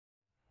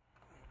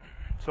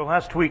So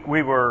last week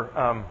we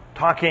were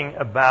talking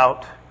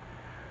about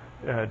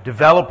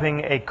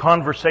developing a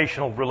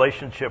conversational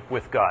relationship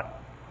with God,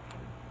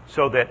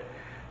 so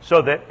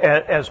that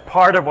as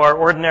part of our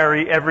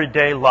ordinary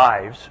everyday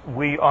lives,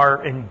 we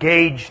are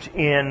engaged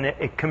in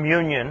a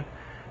communion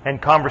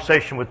and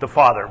conversation with the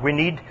Father. We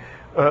need,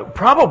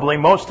 probably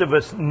most of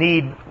us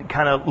need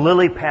kind of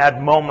lily pad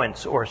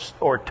moments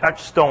or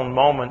touchstone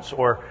moments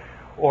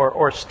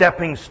or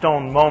stepping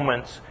stone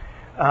moments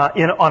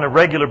on a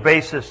regular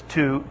basis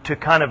to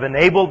kind of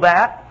enable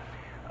that,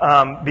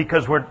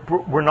 because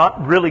we're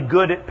not really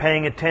good at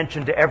paying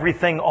attention to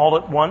everything all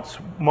at once.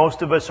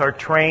 Most of us are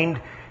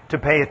trained to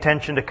pay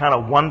attention to kind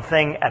of one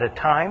thing at a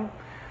time.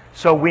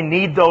 So we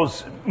need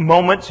those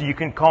moments. You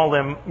can call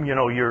them,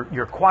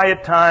 your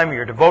quiet time,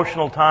 your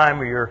devotional time,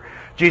 or your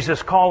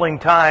Jesus calling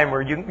time,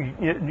 or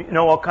you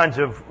know, all kinds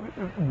of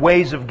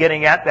ways of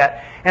getting at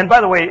that. And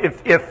by the way,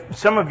 if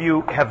some of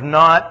you have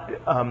not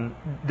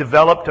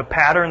developed a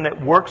pattern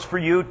that works for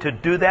you to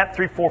do that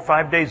 3, 4,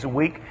 5 days a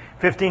week,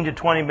 15 to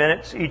 20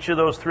 minutes each of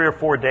those 3 or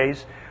 4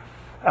 days,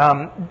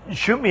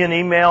 shoot me an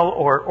email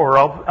or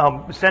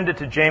I'll send it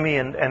to Jamie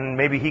and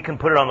maybe he can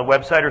put it on the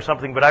website or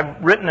something. But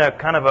I've written a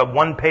kind of a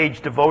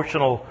one-page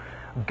devotional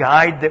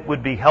guide that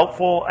would be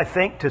helpful, I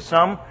think, to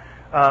some.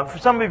 For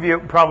some of you,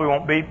 it probably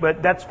won't be,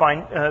 but that's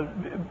fine.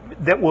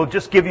 That will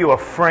just give you a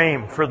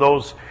frame for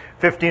those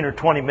 15 or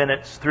 20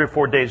 minutes, 3 or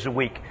 4 days a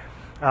week,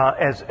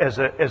 as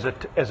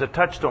a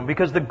touchstone.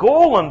 Because the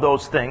goal in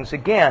those things,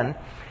 again,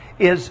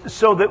 is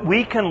so that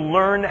we can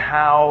learn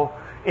how,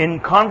 in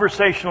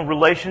conversational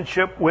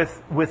relationship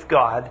with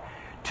God,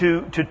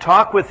 to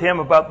talk with Him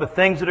about the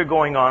things that are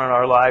going on in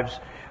our lives,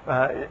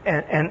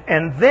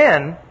 and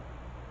then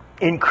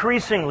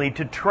increasingly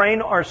to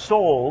train our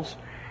souls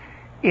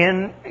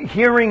in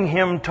hearing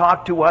Him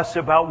talk to us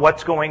about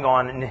what's going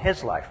on in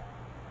His life,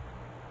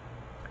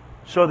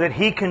 so that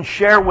He can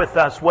share with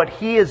us what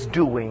He is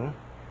doing,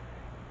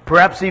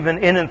 perhaps even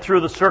in and through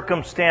the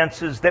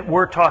circumstances that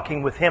we're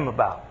talking with Him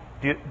about.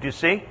 Do you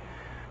see?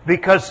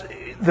 Because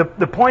the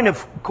point,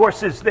 of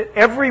course, is that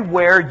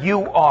everywhere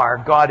you are,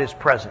 God is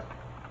present.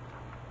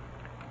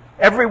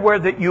 Everywhere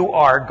that you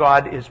are,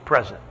 God is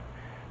present.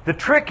 The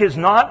trick is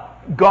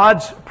not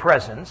God's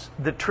presence.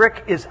 The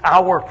trick is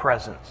our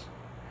presence.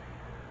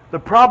 The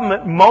problem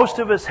that most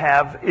of us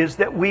have is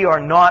that we are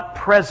not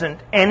present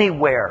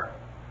anywhere,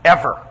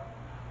 ever.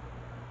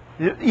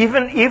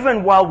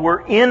 Even while we're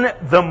in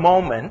the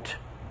moment,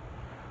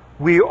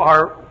 we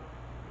are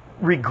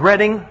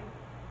regretting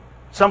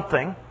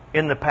something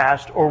in the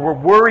past, or we're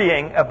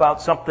worrying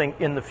about something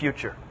in the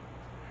future.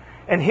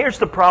 And here's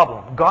the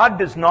problem. God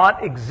does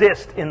not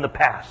exist in the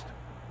past,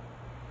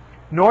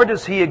 nor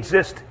does He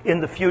exist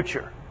in the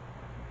future.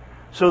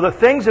 So the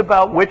things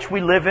about which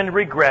we live in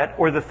regret,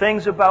 or the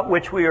things about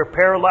which we are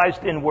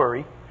paralyzed in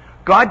worry,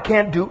 God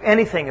can't do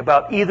anything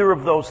about either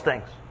of those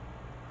things.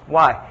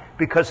 Why?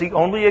 Because He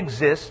only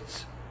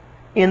exists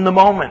in the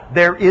moment.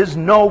 There is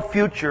no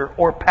future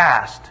or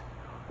past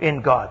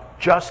in God,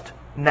 just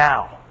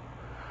now.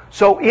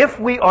 So if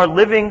we are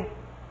living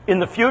in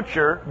the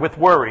future with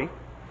worry,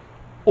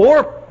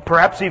 or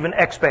perhaps even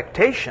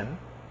expectation,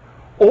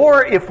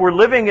 or if we're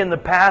living in the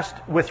past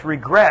with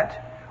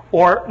regret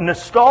or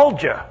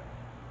nostalgia,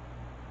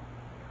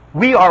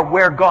 we are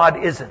where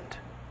God isn't.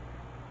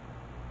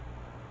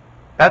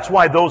 That's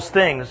why those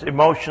things,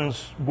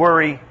 emotions,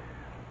 worry,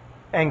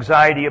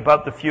 anxiety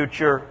about the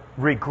future,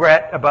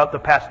 regret about the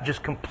past,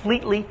 just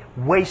completely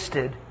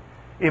wasted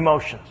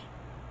emotions.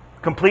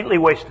 Completely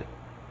wasted.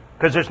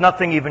 Because there's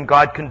nothing even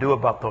God can do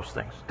about those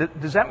things.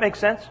 Does that make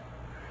sense?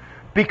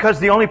 Because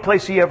the only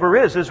place He ever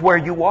is where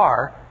you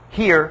are,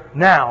 here,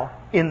 now,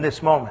 in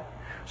this moment.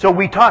 So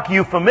we talk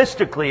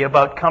euphemistically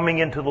about coming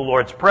into the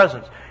Lord's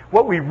presence.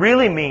 What we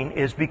really mean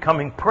is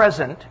becoming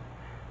present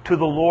to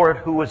the Lord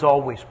who is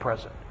always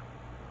present.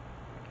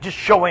 Just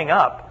showing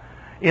up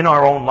in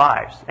our own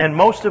lives. And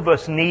most of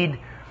us need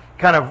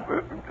kind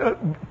of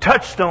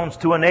touchstones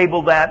to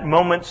enable that,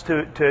 moments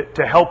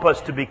to help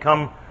us to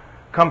become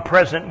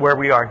present where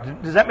we are.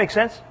 Does that make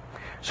sense?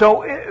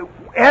 So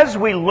as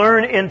we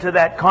learn into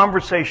that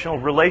conversational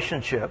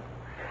relationship,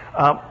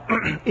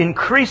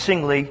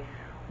 increasingly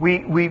we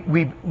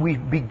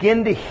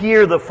begin to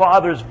hear the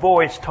Father's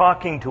voice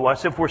talking to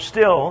us, if we're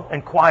still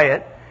and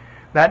quiet,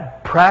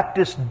 that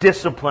practiced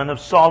discipline of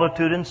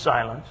solitude and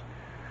silence,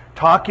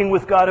 talking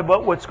with God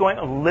about what's going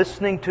on,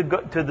 listening to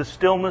the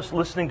stillness,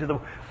 listening to the...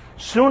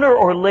 Sooner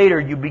or later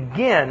you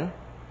begin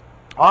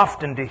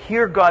often to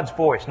hear God's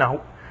voice.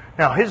 Now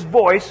His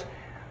voice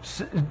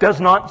does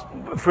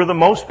not, for the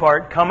most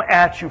part, come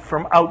at you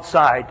from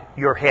outside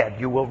your head.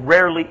 You will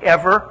rarely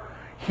ever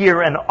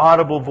hear an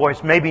audible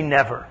voice, maybe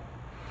never.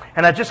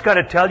 And I just got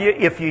to tell you,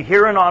 if you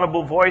hear an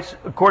audible voice,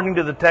 according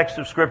to the text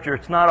of Scripture,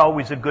 it's not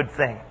always a good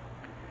thing.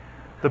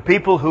 The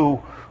people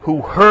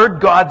who heard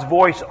God's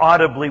voice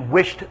audibly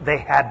wished they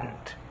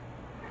hadn't.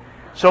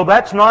 So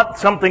that's not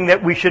something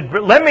that we should...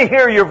 Let me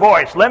hear your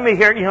voice. Let me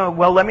hear...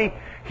 let me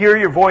hear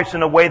your voice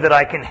in a way that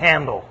I can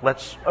handle.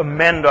 Let's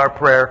amend our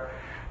prayer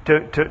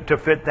to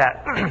fit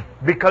that.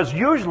 Because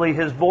usually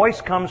His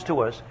voice comes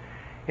to us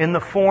in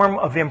the form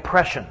of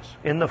impressions,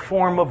 in the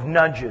form of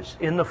nudges,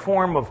 in the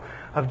form of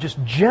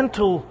just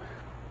gentle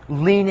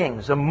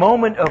leanings, a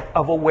moment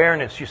of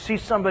awareness. You see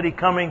somebody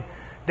coming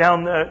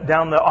down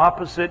the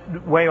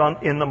opposite way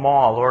in the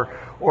mall,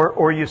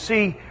 or you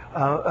see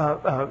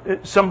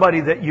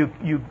somebody that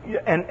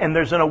and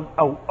there's an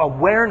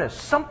awareness.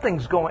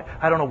 Something's going.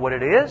 I don't know what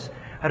it is.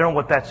 I don't know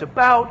what that's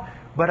about.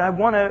 But I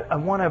want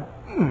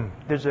to.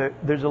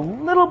 There's a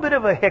little bit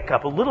of a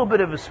hiccup, a little bit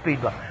of a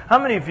speed bump. How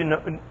many of you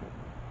know?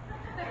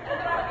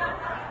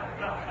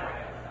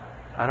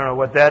 I don't know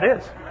what that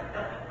is.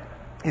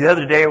 The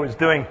other day I was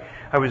doing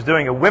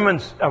a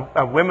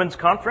women's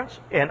conference,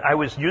 and I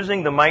was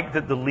using the mic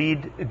that the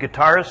lead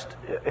guitarist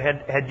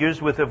had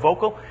used with a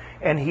vocal,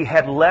 and he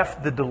had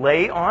left the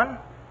delay on.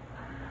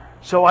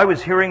 So I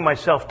was hearing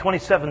myself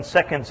 27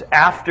 seconds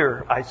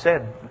after I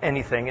said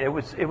anything. It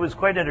was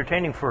quite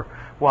entertaining for a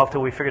while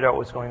till we figured out what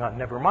was going on.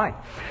 Never mind.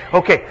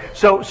 Okay,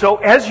 so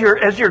as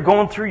you're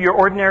going through your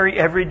ordinary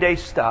everyday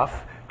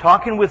stuff,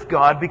 talking with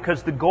God,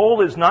 because the goal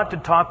is not to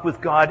talk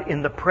with God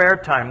in the prayer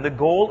time. The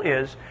goal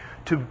is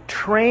to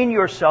train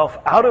yourself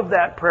out of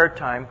that prayer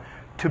time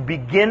to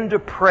begin to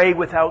pray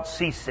without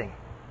ceasing.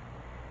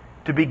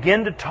 To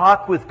begin to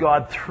talk with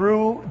God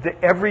through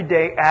the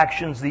everyday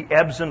actions, the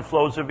ebbs and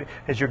flows of it,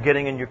 as you're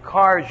getting in your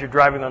car, as you're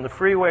driving on the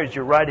freeway, as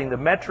you're riding the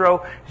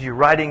metro, as you're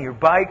riding your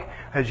bike,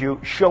 as you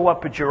show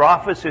up at your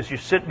office, as you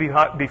sit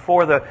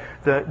before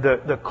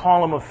the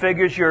column of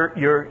figures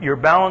you're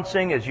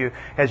balancing, as you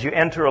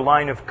enter a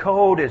line of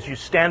code, as you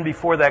stand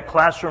before that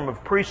classroom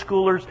of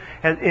preschoolers,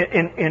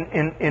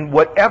 in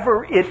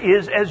whatever it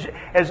is.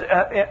 As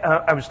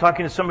I was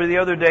talking to somebody the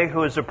other day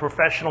who is a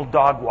professional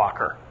dog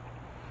walker.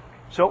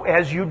 So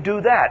as you do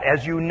that,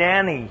 as you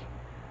nanny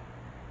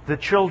the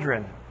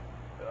children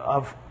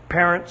of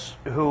parents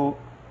who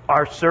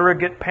are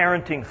surrogate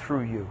parenting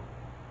through you,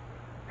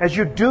 as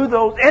you do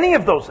those, any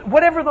of those,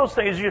 whatever those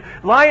things, you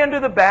lie under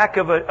the back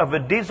of a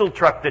diesel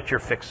truck that you're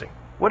fixing,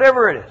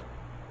 whatever it is,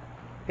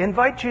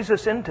 invite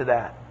Jesus into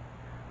that,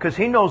 because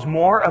He knows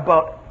more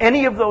about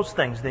any of those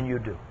things than you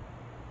do.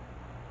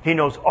 He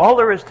knows all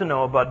there is to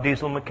know about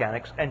diesel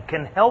mechanics and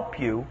can help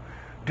you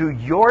do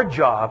your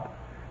job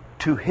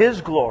to His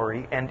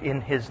glory and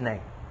in His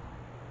name.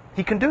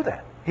 He can do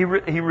that. He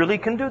really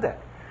can do that.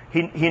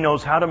 He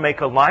knows how to make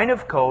a line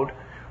of code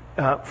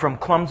from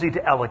clumsy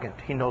to elegant.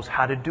 He knows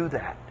how to do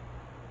that.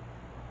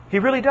 He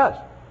really does.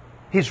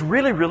 He's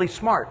really, really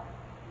smart.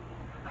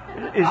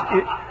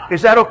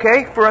 Is that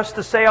okay for us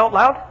to say out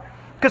loud?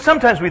 Because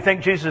sometimes we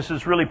think Jesus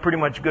is really pretty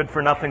much good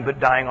for nothing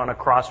but dying on a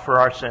cross for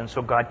our sins,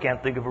 so God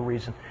can't think of a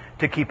reason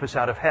to keep us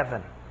out of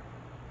heaven.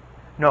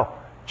 No,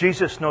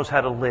 Jesus knows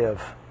how to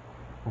live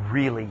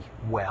really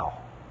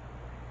well.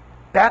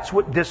 That's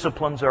what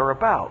disciplines are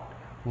about.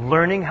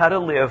 Learning how to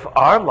live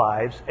our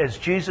lives as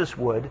Jesus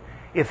would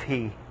if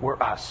He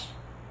were us.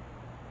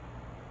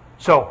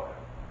 So,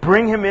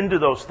 bring Him into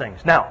those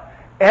things. Now,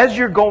 as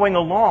you're going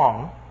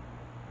along,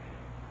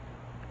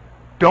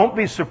 don't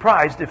be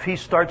surprised if He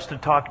starts to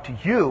talk to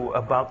you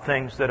about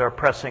things that are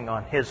pressing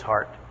on His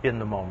heart in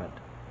the moment.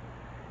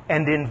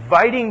 And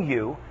inviting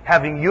you,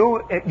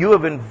 you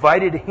have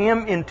invited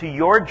Him into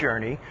your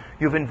journey,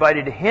 you've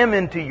invited Him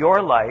into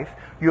your life,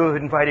 you have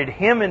invited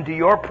Him into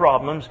your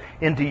problems,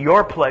 into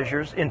your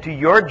pleasures, into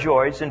your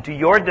joys, into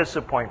your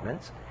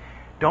disappointments.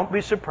 Don't be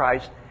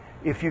surprised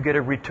if you get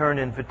a return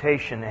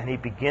invitation and He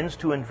begins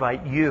to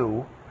invite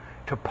you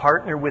to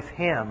partner with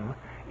Him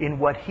in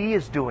what He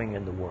is doing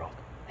in the world.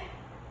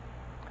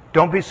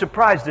 Don't be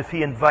surprised if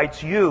He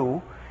invites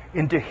you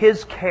into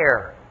His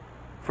care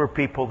for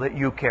people that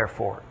you care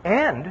for,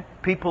 and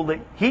people that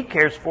He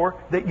cares for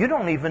that you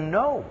don't even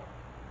know.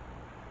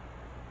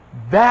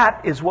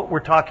 That is what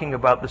we're talking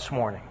about this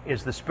morning,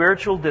 is the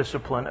spiritual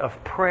discipline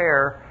of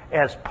prayer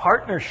as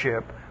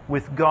partnership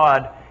with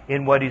God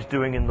in what He's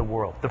doing in the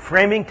world. The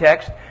framing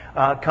text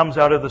comes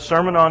out of the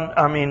Sermon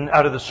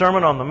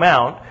on the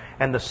Mount,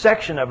 and the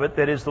section of it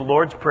that is the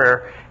Lord's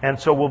Prayer. And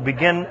so we'll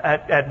begin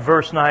at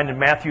verse 9 in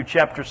Matthew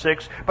chapter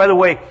 6. By the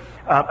way,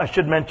 I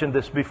should mention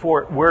this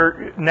before.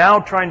 We're now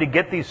trying to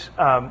get these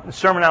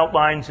sermon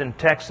outlines and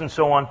texts and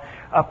so on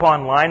up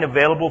online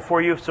available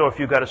for you. So if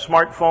you've got a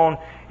smartphone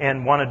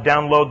and want to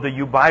download the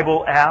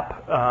YouBible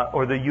app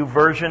or the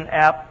YouVersion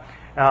app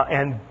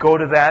and go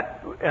to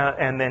that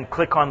and then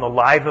click on the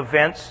live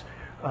events.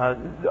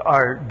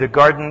 The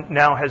Garden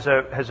now has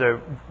a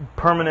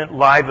permanent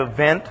live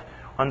event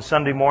on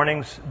Sunday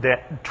mornings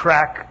that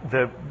track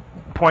the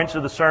points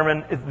of the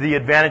sermon. The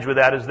advantage with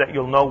that is that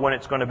you'll know when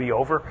it's going to be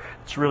over.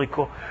 It's really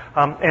cool.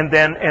 And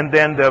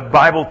then the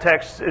Bible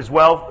text as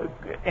well.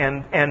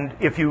 And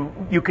if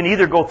you can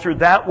either go through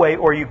that way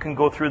or you can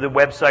go through the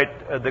website,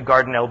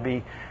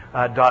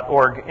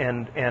 thegardenlb.org,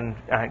 and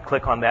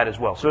click on that as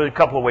well. So there's a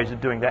couple of ways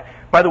of doing that.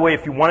 By the way,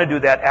 if you want to do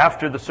that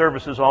after the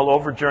service is all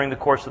over during the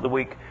course of the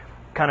week,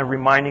 kind of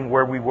reminding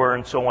where we were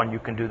and so on, you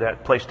can do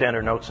that. Play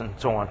standard notes and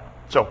so on.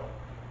 So,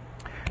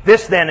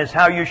 this then is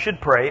how you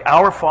should pray.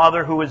 Our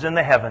Father who is in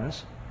the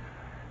heavens,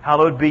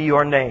 hallowed be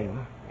your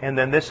name. And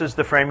then this is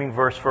the framing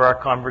verse for our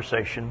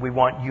conversation. We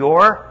want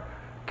your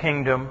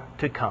kingdom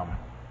to come.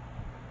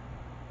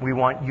 We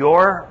want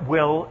your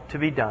will to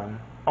be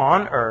done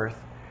on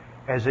earth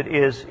as it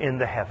is in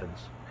the heavens.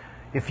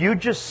 If you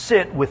just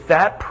sit with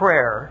that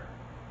prayer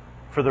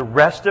for the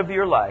rest of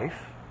your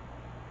life,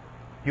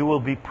 you will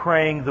be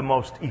praying the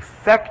most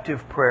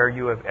effective prayer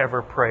you have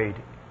ever prayed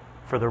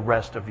for the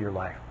rest of your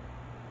life.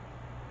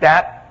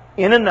 That,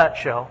 in a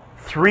nutshell,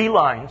 3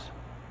 lines,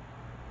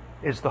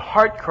 is the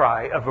heart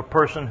cry of a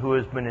person who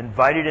has been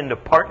invited into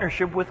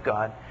partnership with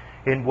God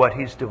in what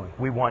He's doing.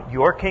 We want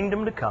your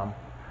kingdom to come.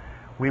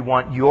 We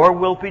want your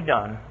will be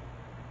done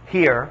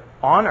here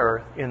on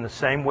earth in the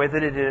same way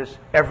that it is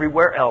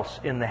everywhere else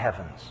in the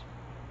heavens.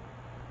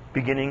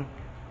 Beginning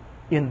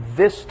in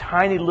this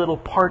tiny little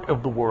part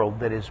of the world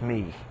that is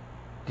me.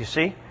 Do you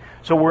see?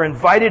 So we're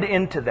invited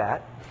into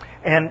that.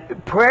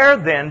 And prayer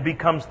then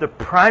becomes the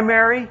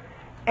primary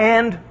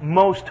and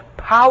most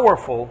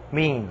powerful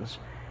means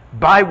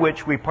by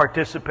which we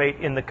participate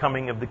in the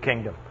coming of the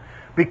kingdom.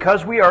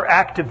 Because we are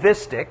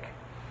activistic,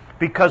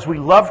 because we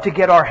love to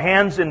get our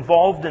hands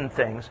involved in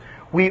things,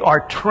 we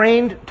are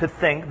trained to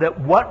think that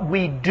what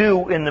we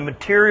do in the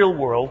material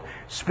world,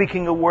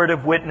 speaking a word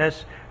of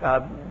witness,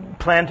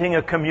 planting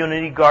a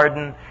community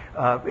garden,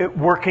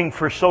 working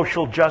for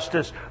social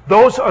justice,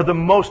 those are the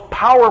most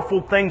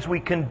powerful things we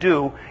can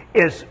do,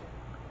 is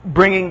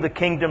bringing the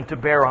kingdom to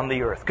bear on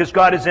the earth. Because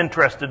God is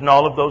interested in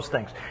all of those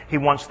things. He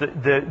wants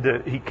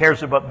He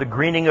cares about the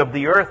greening of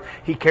the earth.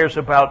 He cares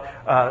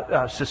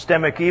about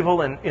systemic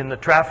evil in the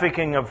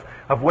trafficking of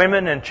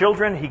women and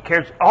children. He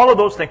cares all of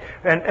those things.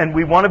 And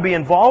we want to be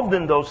involved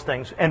in those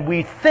things. And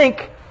we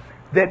think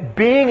that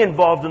being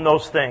involved in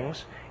those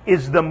things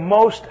is the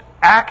most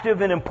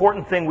active and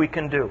important thing we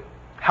can do.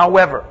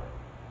 However,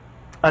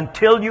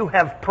 until you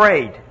have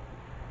prayed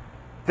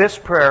this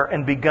prayer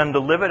and begun to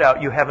live it out,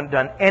 you haven't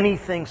done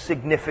anything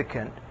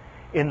significant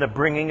in the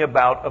bringing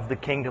about of the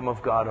kingdom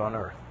of God on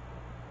earth.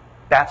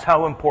 That's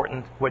how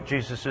important what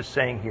Jesus is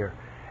saying here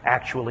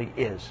actually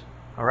is.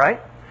 All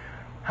right?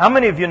 How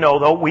many of you know,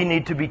 though, we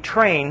need to be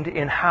trained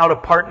in how to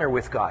partner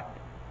with God?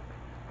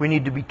 We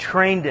need to be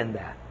trained in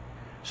that.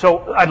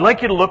 So I'd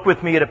like you to look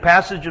with me at a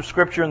passage of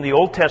Scripture in the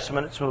Old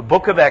Testament. It's from the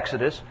book of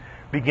Exodus.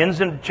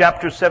 Begins in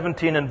chapter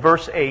 17 and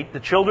verse 8. The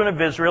children of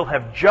Israel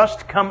have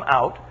just come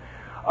out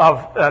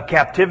of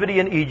captivity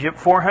in Egypt,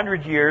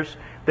 400 years.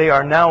 They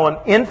are now an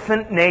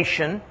infant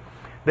nation.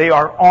 They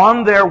are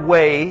on their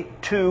way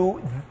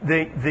to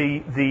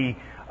the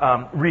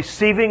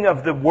receiving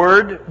of the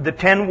word, the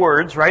 10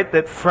 words, right,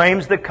 that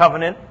frames the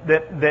covenant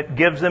that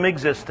gives them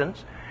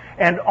existence.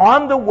 And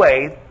on the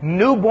way,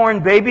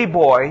 newborn baby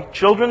boy,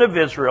 children of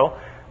Israel,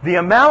 the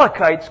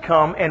Amalekites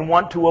come and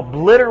want to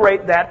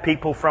obliterate that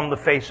people from the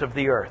face of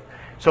the earth.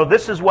 So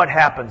this is what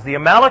happens. The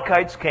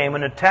Amalekites came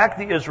and attacked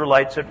the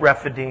Israelites at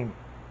Rephidim.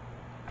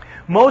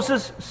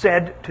 Moses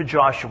said to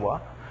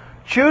Joshua,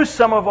 "Choose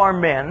some of our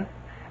men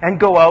and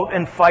go out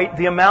and fight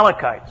the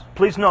Amalekites."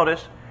 Please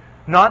notice,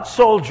 not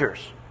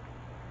soldiers.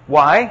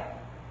 Why?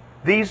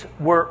 These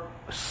were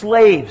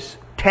slaves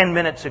 10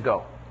 minutes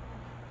ago.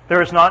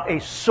 There is not a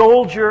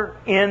soldier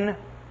in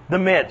the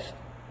midst,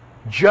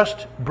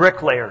 just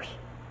bricklayers.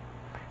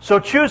 So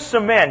choose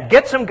some men,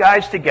 get some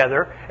guys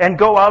together, and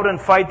go out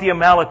and fight the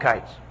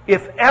Amalekites.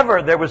 If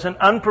ever there was an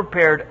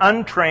unprepared,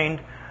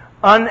 untrained,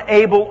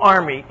 unable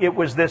army, it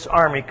was this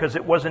army, because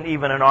it wasn't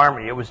even an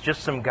army. It was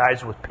just some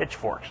guys with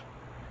pitchforks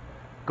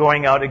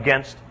going out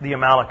against the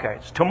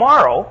Amalekites.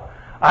 Tomorrow,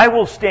 I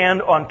will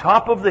stand on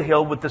top of the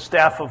hill with the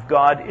staff of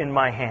God in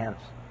my hands.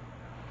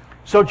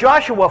 So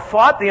Joshua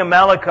fought the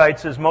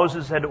Amalekites as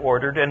Moses had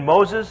ordered, and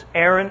Moses,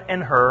 Aaron,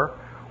 and Hur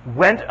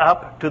went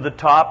up to the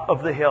top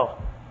of the hill.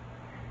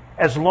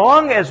 As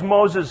long as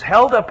Moses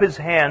held up his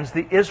hands,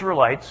 the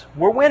Israelites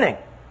were winning.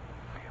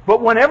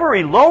 But whenever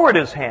he lowered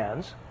his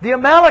hands, the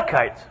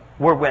Amalekites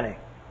were winning.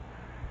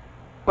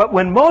 But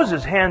when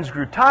Moses' hands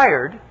grew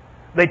tired,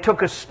 they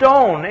took a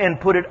stone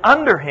and put it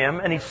under him,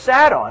 and he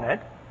sat on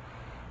it.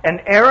 And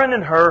Aaron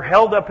and Hur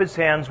held up his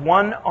hands,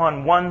 one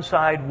on one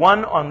side,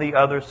 one on the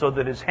other, so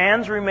that his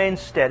hands remained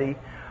steady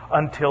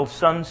until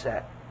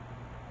sunset.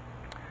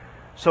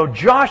 So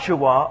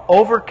Joshua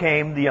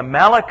overcame the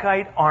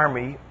Amalekite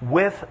army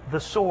with the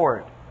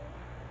sword.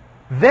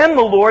 Then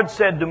the Lord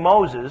said to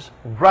Moses,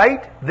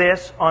 "Write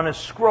this on a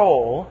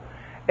scroll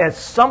as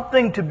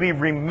something to be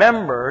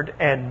remembered,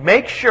 and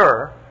make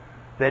sure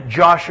that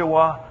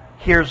Joshua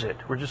hears it."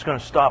 We're just going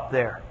to stop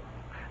there.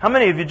 How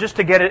many of you, just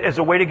to get it as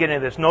a way to get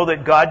into this, know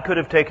that God could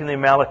have taken the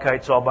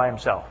Amalekites all by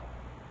himself?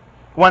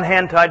 One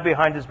hand tied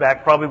behind his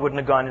back, probably wouldn't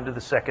have gone into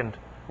the second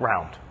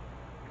round.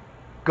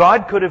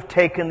 God could have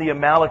taken the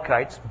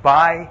Amalekites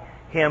by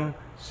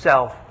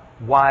himself.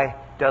 Why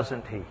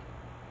doesn't he?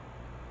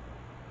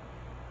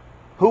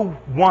 Who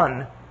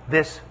won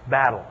this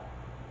battle?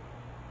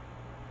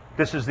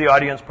 This is the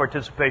audience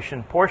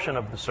participation portion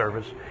of the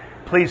service.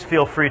 Please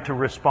feel free to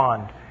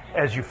respond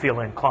as you feel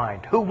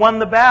inclined. Who won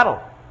the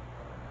battle?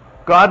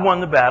 God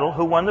won the battle.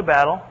 Who won the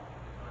battle?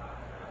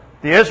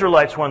 The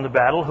Israelites won the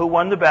battle. Who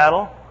won the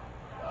battle?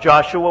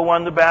 Joshua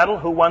won the battle.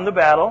 Who won the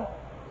battle?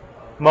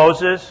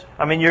 Moses.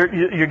 I mean,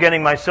 you're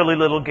getting my silly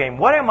little game.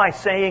 Why am I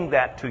saying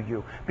that to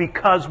you?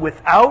 Because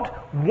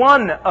without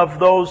one of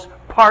those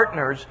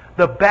partners,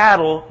 the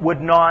battle would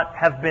not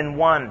have been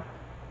won.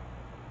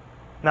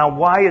 Now,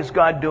 why is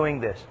God doing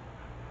this?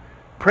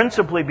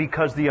 Principally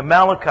because the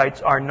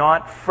Amalekites are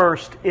not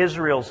first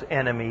Israel's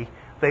enemy.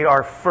 They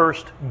are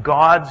first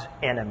God's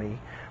enemy.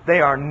 They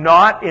are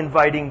not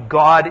inviting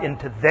God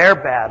into their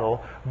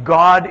battle.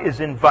 God is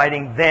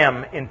inviting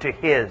them into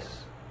His.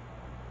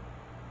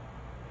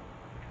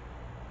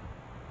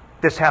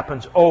 This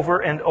happens over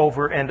and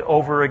over and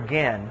over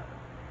again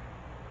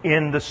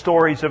in the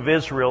stories of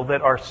Israel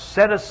that are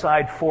set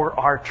aside for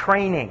our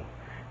training.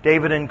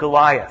 David and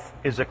Goliath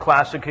is a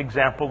classic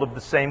example of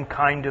the same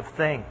kind of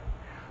thing.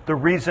 The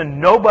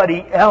reason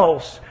nobody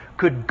else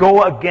could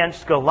go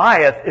against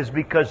Goliath is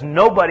because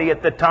nobody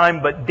at the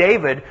time but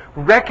David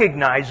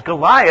recognized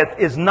Goliath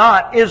is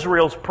not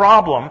Israel's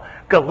problem.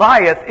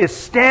 Goliath is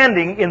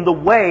standing in the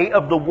way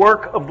of the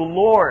work of the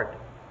Lord.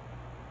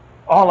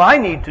 All I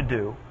need to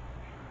do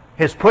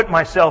is put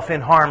myself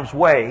in harm's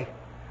way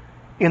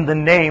in the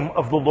name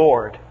of the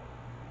Lord,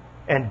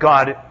 and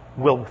God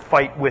will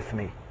fight with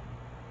me.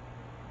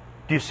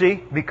 Do you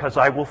see? Because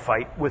I will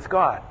fight with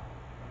God.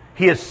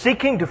 He is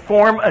seeking to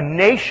form a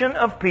nation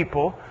of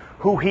people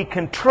who He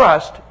can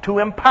trust to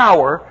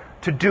empower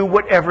to do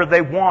whatever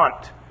they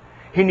want.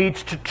 He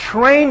needs to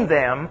train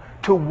them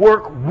to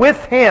work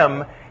with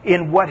Him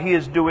in what He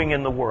is doing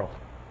in the world.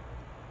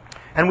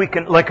 And we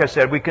can, like I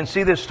said, we can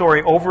see this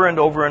story over and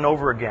over and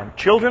over again.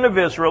 Children of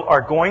Israel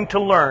are going to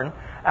learn,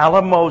 a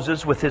la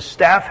Moses with his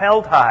staff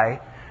held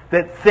high,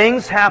 that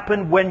things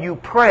happen when you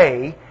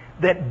pray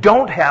that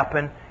don't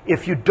happen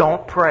if you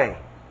don't pray.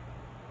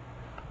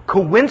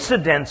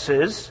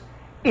 Coincidences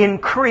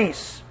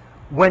increase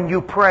when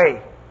you pray.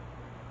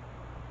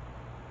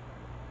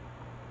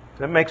 Does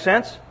that make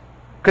sense?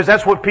 Because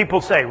that's what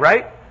people say,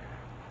 right?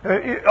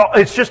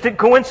 It's just a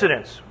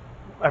coincidence.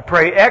 I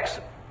pray X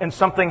and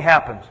something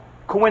happens.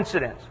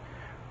 Coincidence.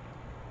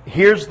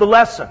 Here's the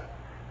lesson.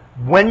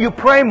 When you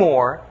pray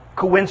more,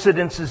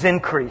 coincidences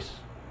increase.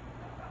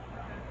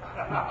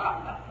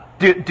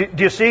 Do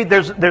you see?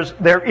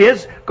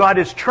 God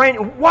is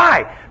training.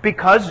 Why?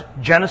 Because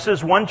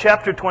Genesis 1,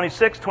 chapter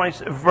 26,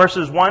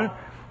 verses 1,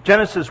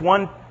 Genesis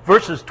 1,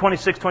 verses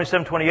 26,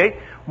 27, 28.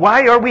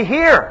 Why are we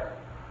here?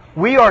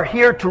 We are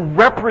here to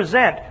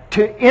represent,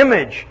 to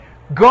image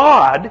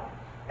God,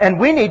 and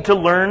we need to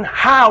learn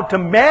how to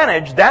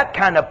manage that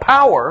kind of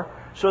power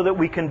so that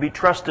we can be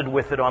trusted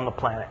with it on the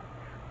planet.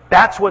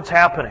 That's what's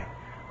happening.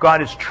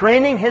 God is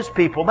training His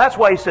people. That's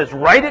why He says,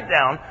 write it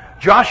down.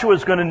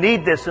 Joshua's going to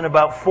need this in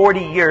about 40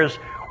 years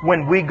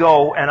when we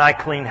go and I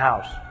clean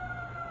house.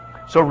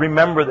 So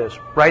remember this.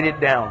 Write it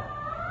down.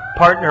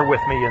 Partner with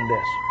me in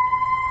this.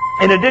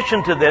 In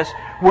addition to this,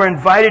 we're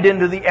invited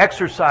into the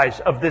exercise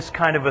of this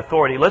kind of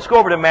authority. Let's go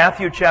over to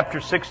Matthew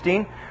chapter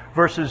 16,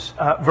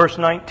 verse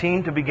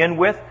 19 to begin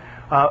with.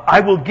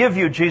 I will give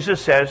you, Jesus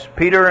says,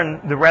 Peter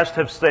and the rest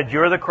have said,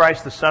 you're the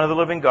Christ, the Son of the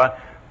living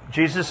God.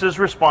 Jesus'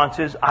 response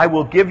is, I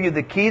will give you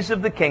the keys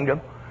of the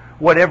kingdom.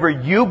 Whatever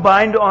you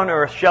bind on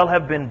earth shall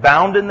have been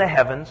bound in the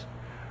heavens.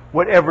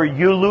 Whatever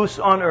you loose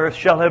on earth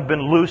shall have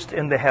been loosed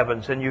in the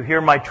heavens. And you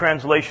hear my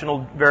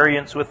translational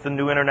variants with the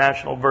New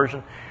International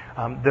Version.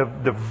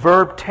 The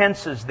verb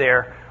tenses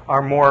there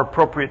are more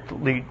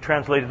appropriately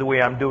translated the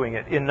way I'm doing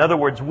it. In other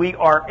words, we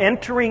are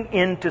entering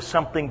into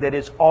something that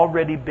has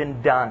already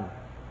been done.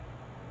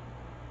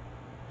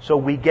 So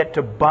we get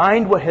to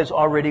bind what has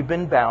already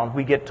been bound.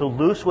 We get to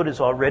loose what has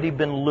already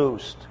been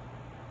loosed.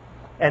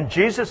 And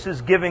Jesus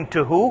is giving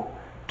to who?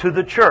 To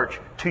the church,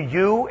 to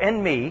you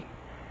and me,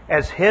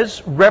 as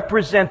His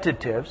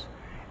representatives,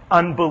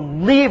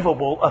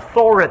 unbelievable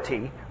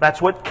authority.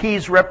 That's what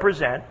keys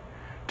represent.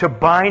 To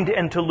bind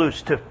and to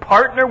loose. To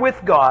partner with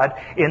God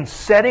in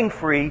setting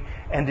free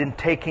and in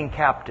taking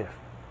captive.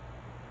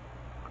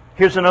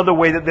 Here's another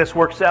way that this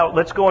works out.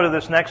 Let's go into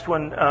this next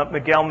one,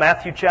 Miguel.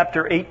 Matthew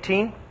chapter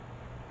 18.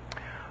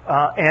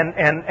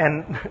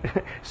 And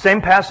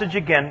same passage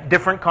again,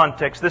 different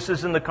context. This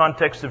is in the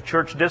context of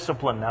church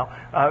discipline now.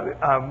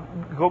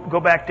 Go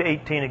back to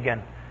 18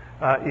 again.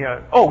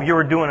 You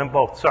were doing them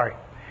both. Sorry.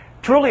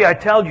 Truly I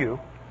tell you,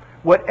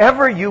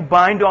 whatever you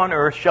bind on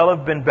earth shall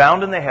have been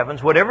bound in the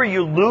heavens. Whatever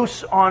you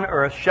loose on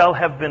earth shall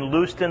have been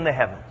loosed in the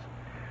heavens.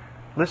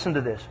 Listen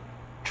to this.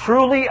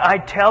 Truly I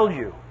tell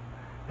you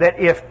that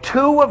if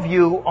two of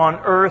you on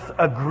earth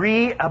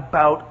agree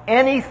about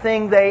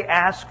anything they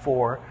ask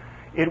for,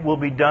 it will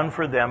be done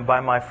for them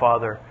by my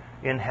Father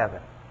in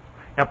heaven.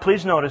 Now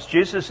please notice,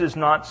 Jesus is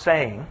not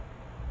saying,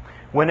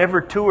 whenever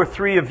 2 or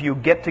 3 of you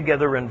get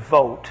together and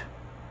vote,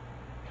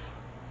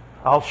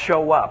 I'll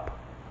show up.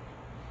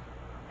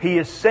 He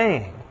is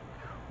saying,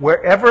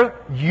 wherever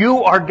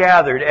you are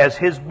gathered as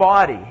His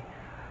body,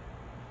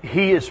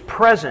 He is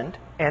present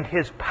and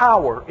His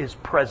power is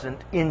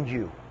present in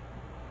you.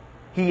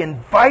 He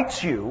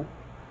invites you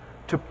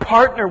to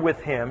partner with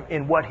Him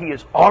in what He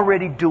is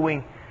already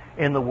doing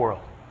in the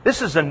world.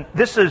 This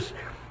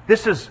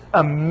is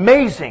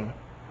amazing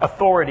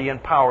authority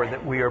and power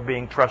that we are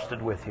being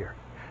trusted with here.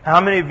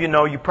 How many of you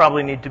know you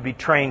probably need to be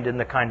trained in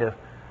the kind of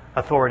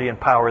authority and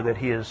power that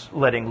He is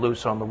letting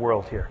loose on the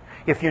world here?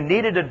 If you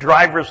needed a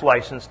driver's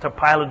license to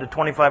pilot a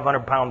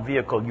 2,500-pound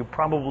vehicle, you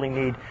probably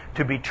need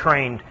to be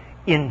trained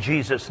in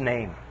Jesus'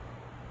 name.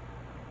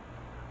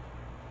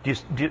 Do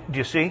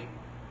you see?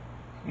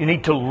 You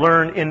need to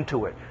learn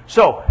into it.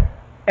 So,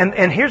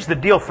 and here's the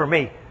deal for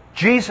me.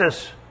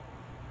 Jesus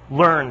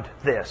learned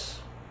this.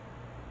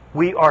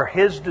 We are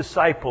His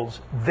disciples,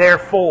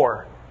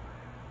 therefore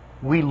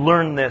we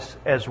learn this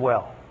as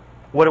well.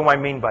 What do I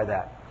mean by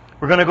that?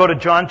 We're going to go to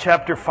John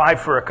chapter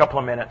 5 for a couple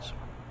of minutes.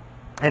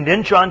 And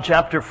in John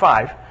chapter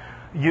 5,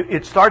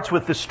 it starts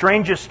with the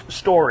strangest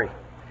story.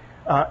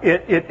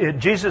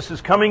 Jesus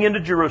is coming into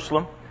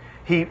Jerusalem.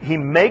 He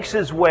makes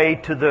his way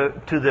to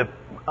the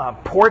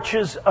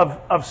porches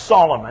of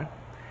Solomon.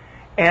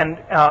 And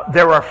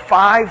there are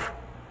 5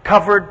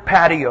 covered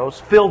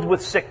patios filled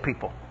with sick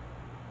people.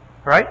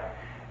 Right?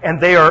 And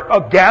they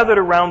are gathered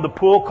around the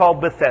pool called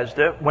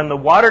Bethesda. When the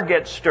water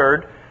gets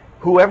stirred,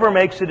 whoever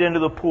makes it into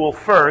the pool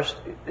first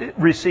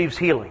receives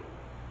healing.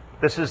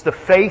 This is the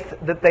faith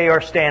that they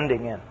are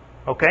standing in.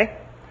 Okay?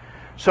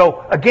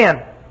 So,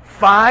 again,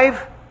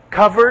 5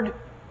 covered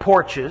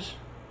porches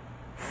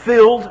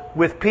filled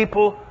with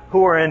people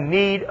who are in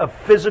need of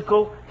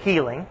physical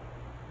healing.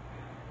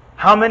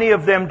 How many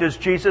of them does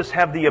Jesus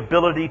have the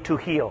ability to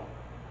heal?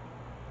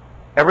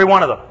 Every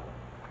one of them.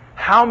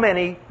 How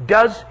many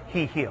does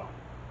He heal?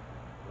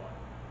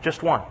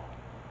 Just one.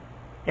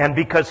 And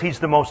because He's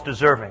the most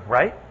deserving,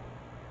 right?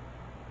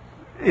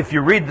 If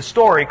you read the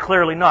story,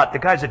 clearly not. The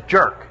guy's a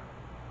jerk.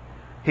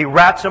 He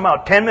rats him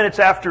out. 10 minutes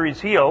after he's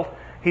healed,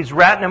 he's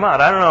ratting him out.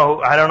 I don't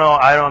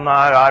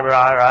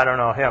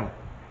know him.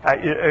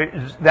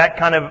 That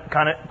kind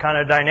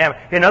of dynamic.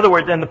 In other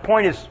words, and the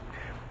point is,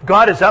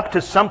 God is up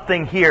to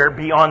something here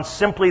beyond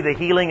simply the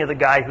healing of the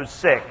guy who's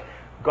sick.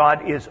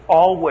 God is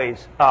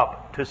always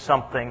up to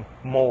something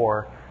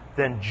more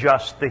than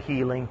just the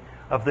healing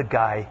of the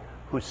guy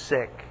who's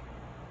sick.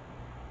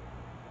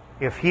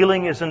 If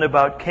healing isn't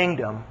about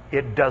kingdom,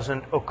 it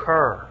doesn't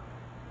occur.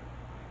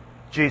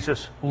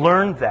 Jesus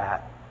learned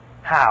that.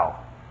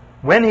 How?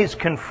 When He's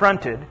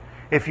confronted,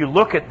 if you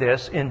look at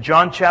this, in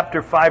John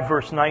chapter 5,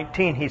 verse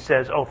 19, He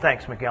says, oh,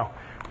 thanks, Miguel.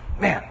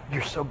 Man,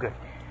 you're so good.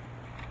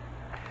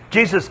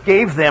 Jesus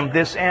gave them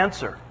this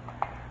answer.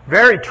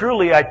 Very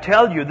truly, I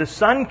tell you, the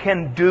Son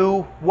can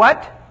do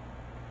what?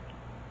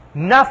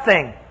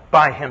 Nothing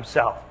by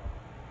Himself.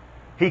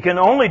 He can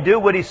only do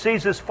what He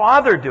sees His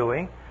Father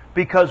doing,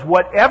 because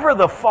whatever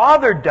the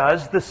Father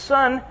does, the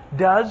Son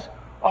does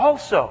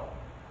also.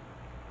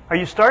 Are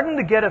you starting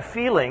to get a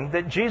feeling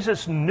that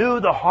Jesus knew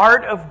the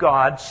heart of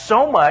God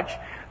so much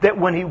that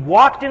when He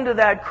walked into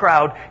that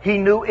crowd, He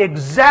knew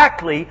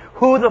exactly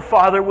who the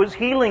Father was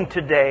healing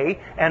today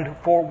and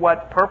for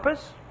what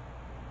purpose?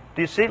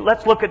 Do you see?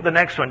 Let's look at the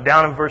next one,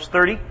 down in verse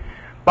 30.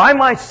 By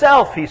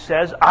myself, He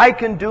says, I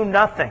can do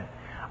nothing.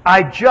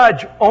 I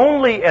judge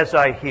only as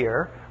I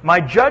hear. My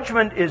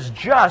judgment is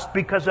just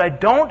because I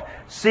don't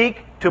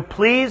seek to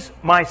please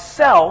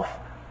myself,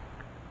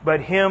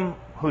 but Him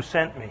who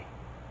sent me.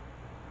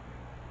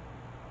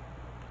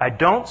 I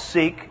don't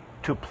seek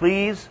to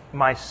please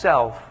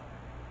myself,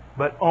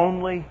 but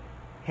only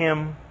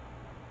Him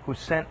who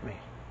sent me.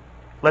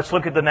 Let's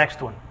look at the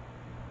next one.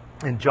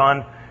 In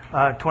John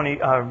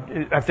 20,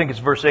 I think it's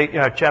verse 8,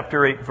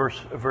 chapter 8,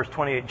 verse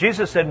 28.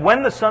 Jesus said,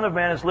 when the Son of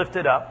Man is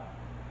lifted up,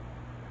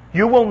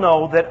 you will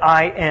know that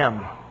I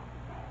am,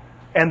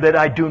 and that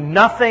I do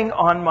nothing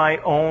on my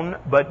own,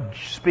 but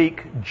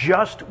speak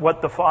just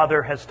what the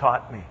Father has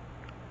taught me.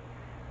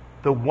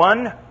 The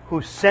one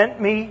who sent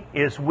me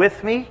is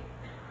with me.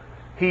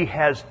 He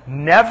has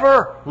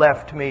never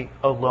left me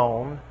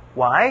alone.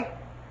 Why?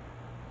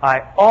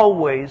 I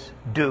always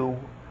do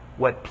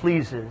what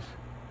pleases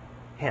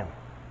Him.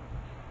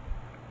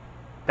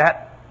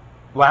 That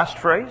last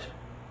phrase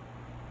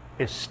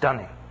is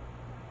stunning.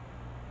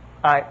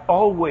 I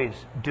always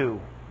do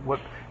what...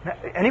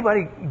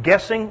 Anybody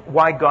guessing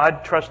why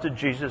God trusted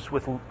Jesus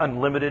with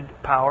unlimited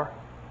power?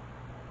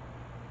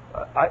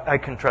 I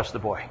can trust the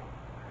boy.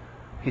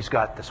 He's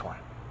got this one.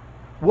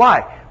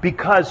 Why?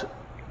 Because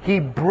He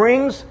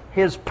brings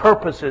His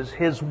purposes,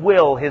 His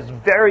will, His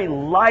very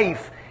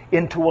life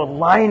into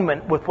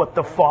alignment with what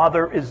the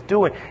Father is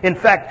doing. In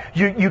fact,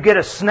 you get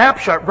a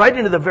snapshot right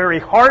into the very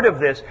heart of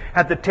this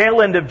at the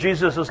tail end of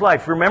Jesus'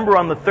 life. Remember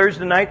on the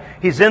Thursday night,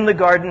 He's in the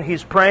garden,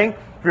 He's praying.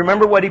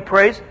 Remember what He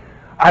prays?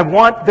 I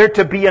want there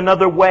to be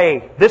another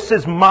way. This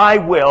is my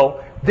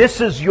will.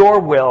 This is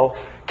your will.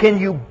 Can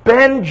you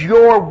bend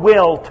your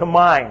will to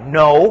mine?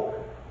 No.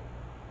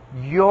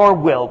 Your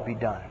will be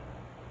done.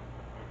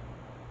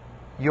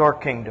 Your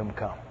kingdom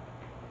come.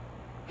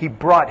 He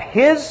brought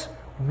His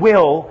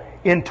will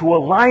into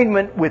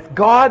alignment with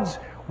God's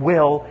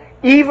will,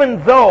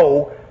 even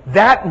though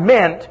that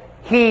meant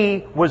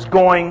He was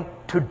going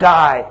to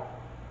die.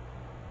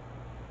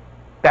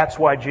 That's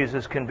why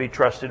Jesus can be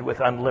trusted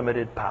with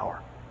unlimited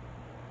power.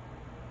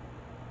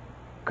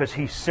 because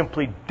He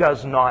simply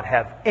does not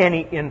have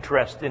any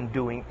interest in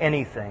doing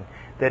anything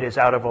that is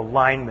out of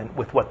alignment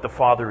with what the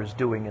Father is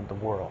doing in the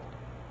world.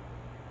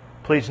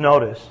 Please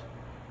notice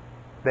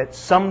that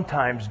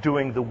sometimes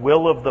doing the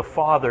will of the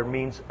Father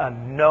means a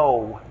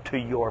no to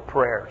your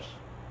prayers.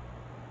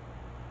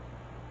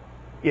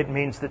 It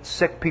means that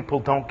sick people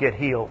don't get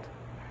healed.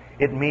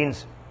 It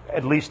means,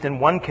 at least in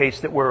one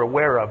case that we're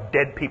aware of,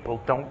 dead people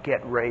don't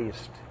get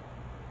raised.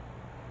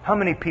 How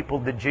many people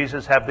did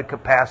Jesus have the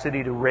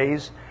capacity to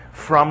raise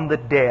from the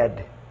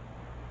dead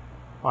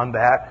on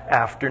that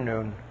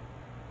afternoon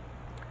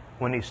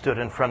when He stood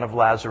in front of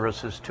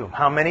Lazarus' tomb?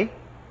 How many?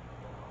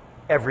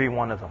 Every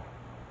one of them.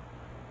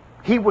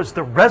 He was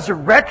the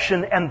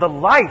resurrection and the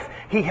life.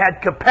 He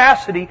had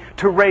capacity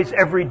to raise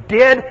every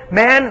dead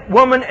man,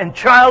 woman, and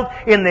child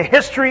in the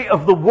history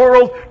of the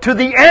world to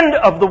the end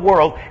of the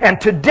world.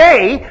 And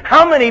today,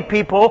 how many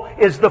people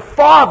is the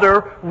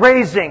Father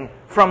raising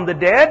from the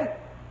dead?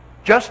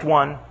 Just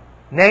one,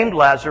 named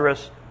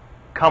Lazarus,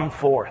 come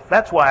forth.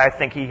 That's why I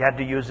think He had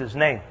to use his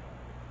name.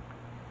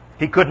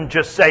 He couldn't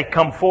just say,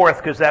 come forth,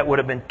 because that would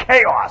have been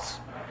chaos.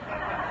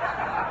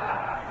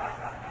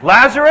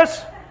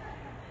 Lazarus,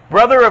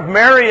 brother of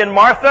Mary and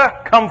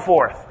Martha, come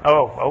forth.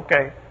 Oh,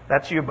 okay.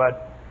 That's you, bud.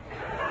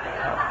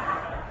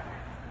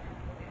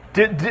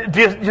 Do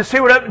you see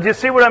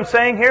what I'm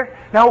saying here?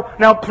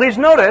 Now, please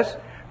notice,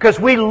 because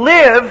we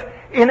live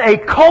in a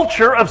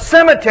culture of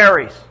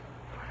cemeteries.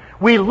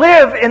 We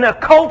live in a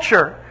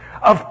culture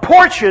of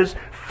porches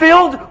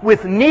filled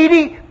with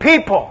needy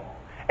people.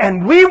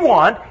 And we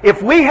want,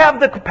 if we have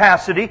the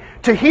capacity,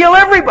 to heal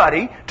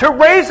everybody, to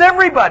raise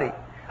everybody.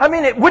 I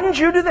mean, wouldn't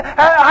you do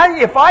that?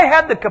 If I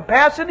had the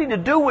capacity to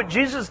do what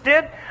Jesus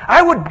did,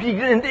 I would be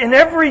in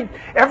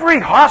every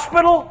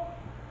hospital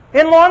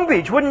in Long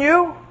Beach, wouldn't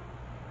you?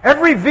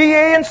 Every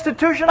VA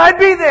institution, I'd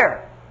be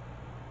there.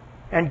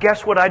 And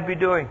guess what I'd be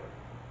doing?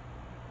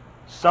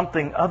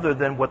 Something other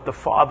than what the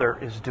Father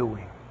is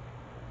doing.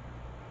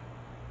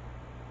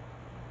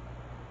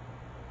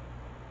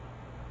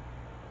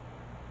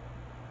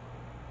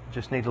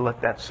 Just need to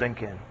let that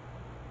sink in.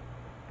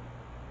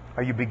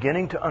 Are you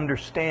beginning to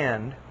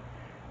understand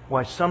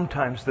why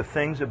sometimes the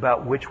things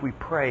about which we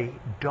pray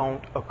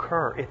don't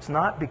occur? It's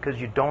not because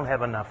you don't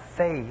have enough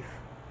faith.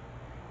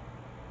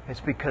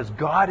 It's because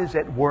God is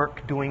at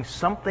work doing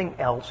something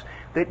else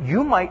that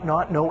you might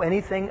not know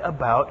anything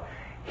about.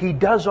 He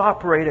does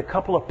operate a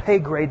couple of pay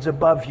grades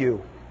above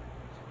you.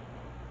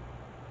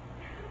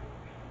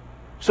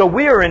 So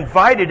we are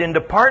invited into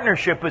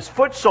partnership as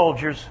foot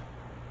soldiers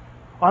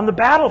on the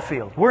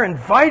battlefield. We're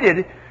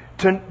invited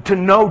to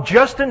know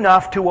just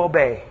enough to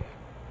obey.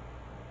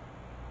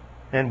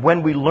 And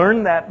when we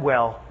learn that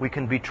well, we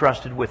can be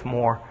trusted with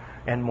more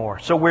and more.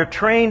 So we're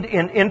trained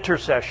in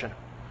intercession.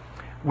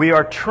 We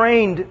are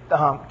trained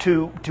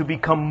to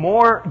become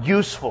more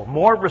useful,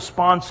 more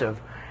responsive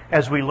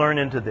as we learn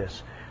into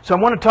this. So I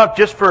want to talk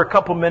just for a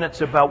couple minutes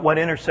about what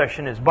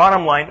intercession is.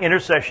 Bottom line,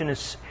 intercession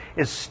is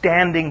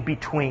standing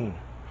between.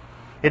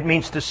 It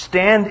means to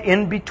stand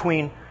in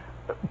between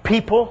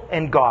people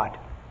and God,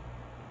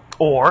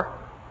 or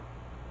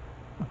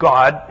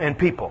God and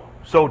people.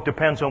 So it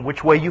depends on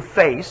which way you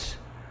face,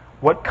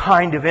 what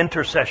kind of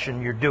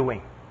intercession you're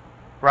doing,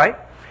 right?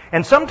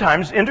 And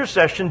sometimes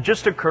intercession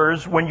just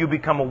occurs when you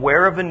become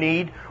aware of a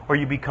need, or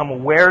you become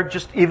aware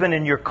just even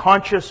in your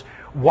conscious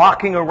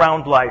walking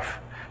around life.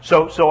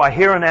 So I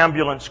hear an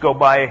ambulance go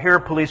by, I hear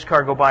a police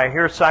car go by, I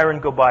hear a siren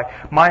go by.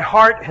 My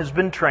heart has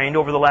been trained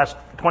over the last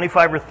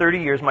 25 or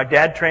 30 years. My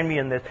dad trained me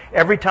in this.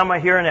 Every time I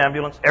hear an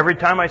ambulance, every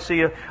time I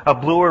see a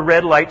blue or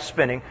red light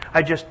spinning,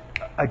 I just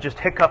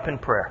hiccup in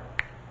prayer.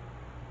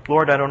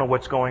 Lord, I don't know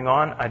what's going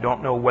on. I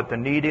don't know what the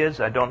need is.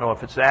 I don't know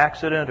if it's an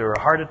accident or a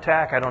heart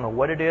attack. I don't know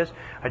what it is.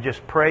 I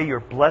just pray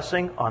your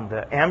blessing on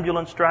the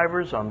ambulance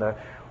drivers, on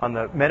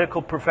the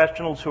medical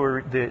professionals who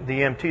are the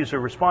EMTs who are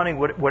responding,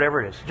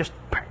 whatever it is. Just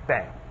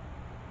bang.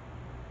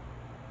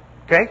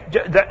 Okay?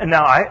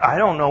 Now, I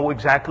don't know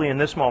exactly in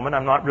this moment.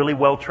 I'm not really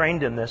well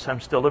trained in this. I'm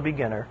still a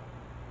beginner.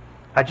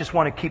 I just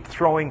want to keep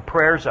throwing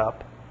prayers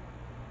up.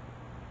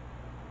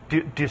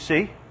 Do you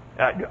see?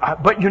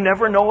 But you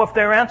never know if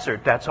they're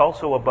answered. That's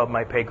also above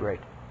my pay grade.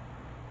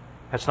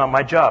 That's not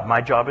my job.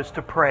 My job is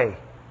to pray.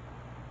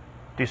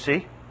 Do you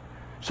see?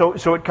 So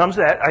it comes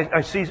to that.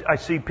 I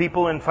see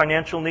people in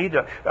financial need.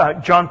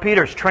 John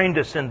Peters trained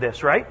us in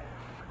this, right?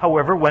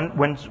 However,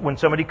 when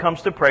somebody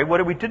comes to pray,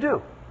 what are we to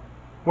do?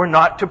 We're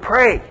not to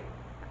pray.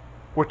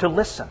 We're to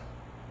listen.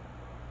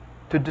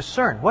 To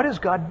discern. What is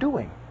God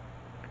doing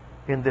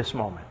in this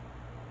moment?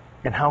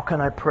 And how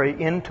can I pray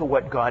into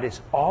what God is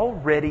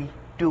already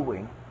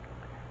doing,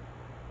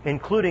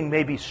 including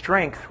maybe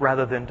strength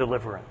rather than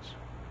deliverance,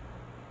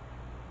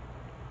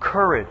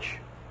 courage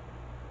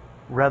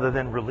rather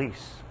than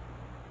release?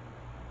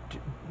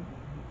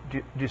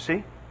 Do you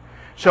see?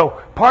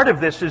 So part of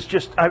this is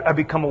just I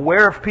become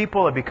aware of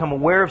people. I become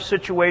aware of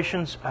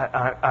situations.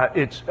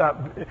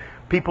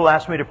 People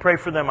ask me to pray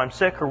for them. I'm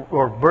sick,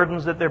 or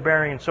burdens that they're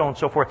bearing, and so on and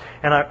so forth.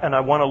 And I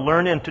want to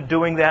learn into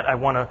doing that. I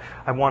want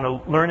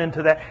to learn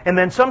into that. And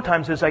then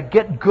sometimes, as I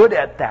get good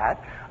at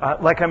that,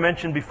 like I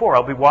mentioned before,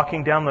 I'll be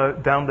walking down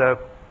the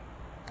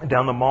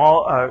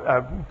mall,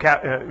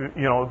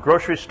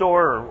 grocery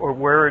store, or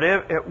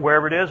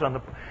wherever it is.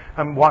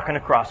 I'm walking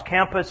across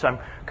campus. I'm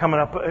coming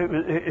up.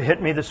 It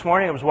hit me this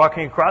morning. I was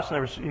walking across, and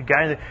there was a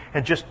guy,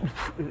 and just.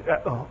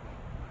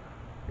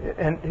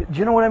 And do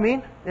you know what I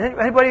mean?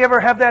 Anybody ever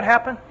have that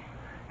happen?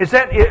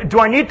 Do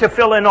I need to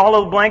fill in all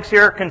of the blanks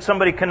here? Can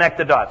somebody connect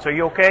the dots? Are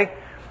you okay?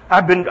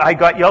 I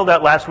got yelled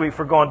at last week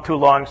for going too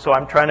long, so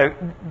I'm trying to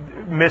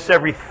miss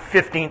every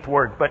 15th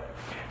word. But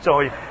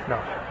so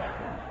no,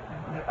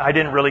 I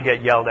didn't really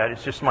get yelled at.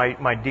 It's just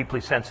my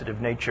deeply sensitive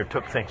nature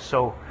took things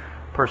so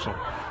personal.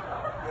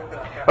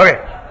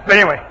 Okay, but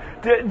anyway,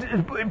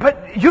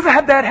 but you've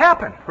had that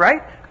happen,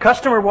 right?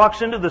 Customer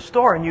walks into the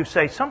store and you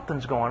say,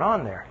 something's going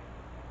on there.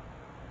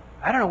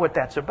 I don't know what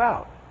that's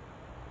about.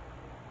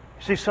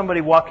 You see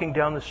somebody walking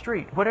down the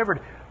street, whatever.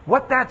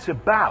 What that's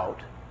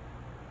about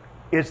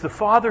is the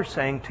Father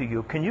saying to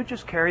you, can you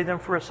just carry them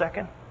for a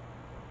second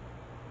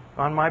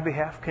on my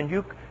behalf? Can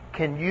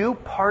you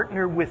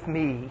partner with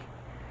me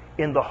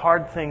in the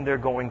hard thing they're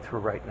going through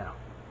right now?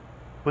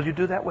 Will you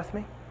do that with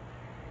me?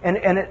 And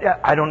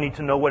I don't need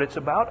to know what it's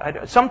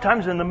about.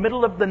 Sometimes in the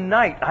middle of the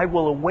night, I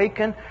will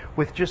awaken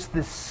with just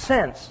this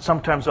sense.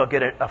 Sometimes I'll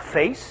get a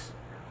face.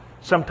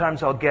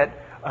 Sometimes I'll get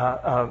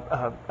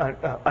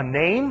a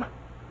name.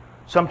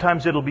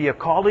 Sometimes it'll be a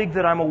colleague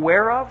that I'm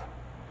aware of.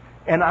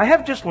 And I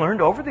have just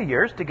learned over the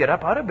years to get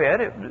up out of bed,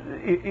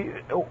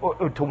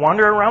 to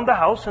wander around the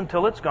house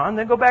until it's gone,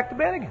 then go back to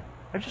bed again.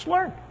 I've just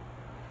learned.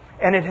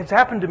 And it has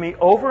happened to me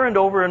over and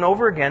over and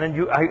over again.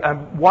 And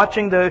I'm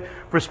watching the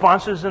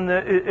responses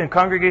in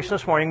congregation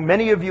this morning.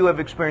 Many of you have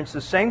experienced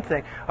the same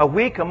thing. A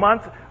week, a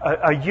month,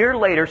 a year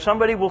later,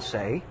 somebody will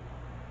say,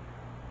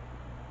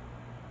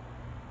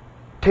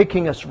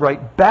 taking us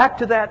right back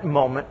to that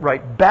moment,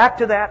 right back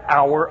to that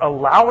hour,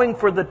 allowing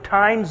for the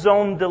time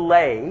zone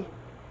delay,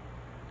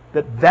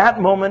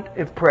 that moment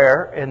of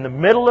prayer in the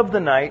middle of the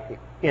night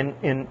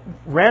in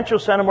Rancho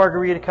Santa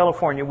Margarita,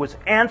 California, was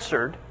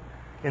answered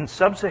in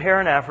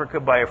sub-Saharan Africa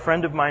by a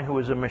friend of mine who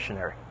was a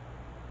missionary.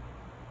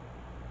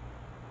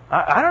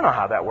 I don't know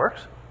how that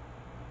works.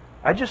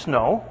 I just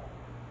know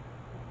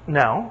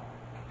now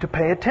to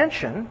pay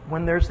attention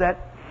when there's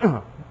that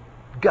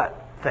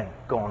gut thing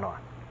going on.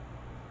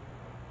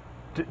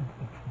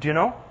 Do you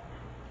know?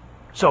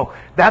 So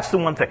that's the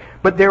one thing.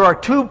 But there are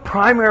two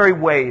primary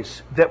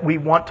ways that we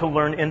want to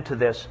learn into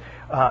this.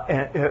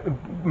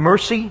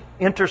 Mercy,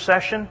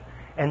 intercession,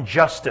 and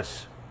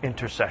justice,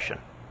 intercession.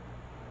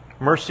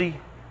 Mercy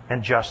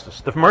and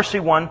justice. The mercy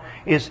one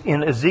is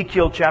in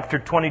Ezekiel chapter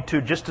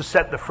 22, just to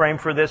set the frame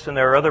for this, and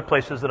there are other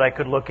places that I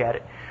could look at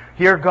it.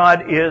 Here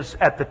God is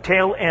at the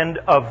tail end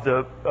of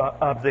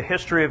the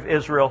history of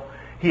Israel.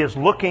 He is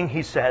looking,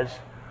 he says,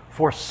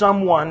 for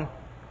someone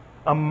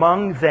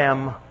among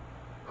them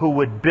who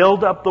would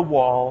build up the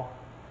wall,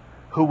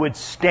 who would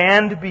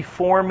stand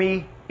before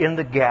me in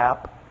the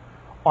gap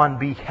on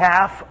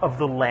behalf of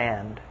the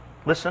land.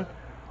 Listen,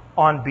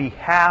 on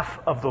behalf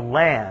of the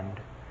land,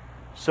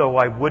 so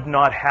I would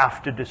not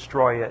have to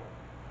destroy it.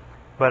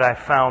 But I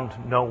found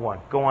no one.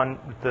 Go on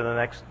to the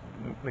next,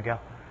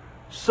 Miguel.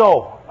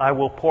 So I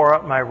will pour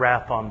out my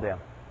wrath on them.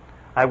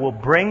 I will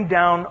bring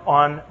down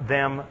on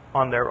them,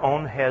 on their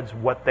own heads,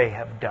 what they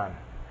have done.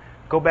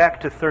 Go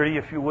back to 30,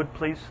 if you would,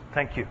 please.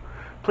 Thank you.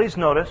 Please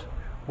notice,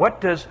 what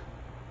does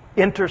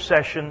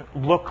intercession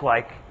look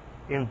like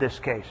in this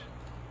case?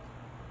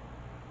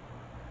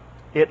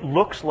 It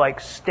looks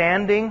like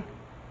standing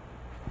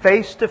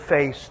face to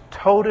face,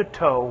 toe to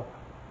toe,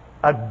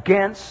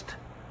 against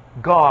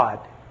God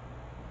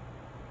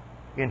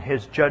in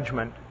His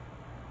judgment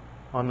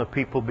on the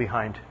people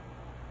behind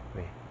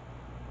me.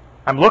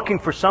 I'm looking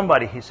for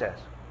somebody, he says,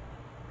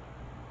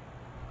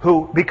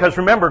 who, because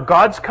remember,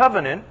 God's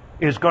covenant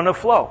is going to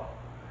flow.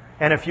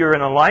 And if you're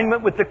in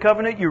alignment with the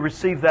covenant, you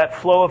receive that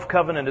flow of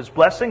covenant as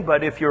blessing.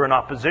 But if you're in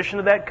opposition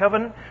to that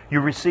covenant,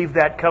 you receive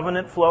that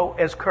covenant flow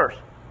as curse.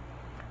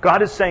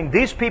 God is saying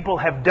these people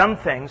have done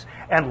things,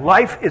 and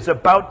life is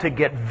about to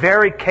get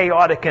very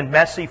chaotic and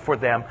messy for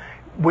them,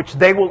 which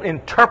they will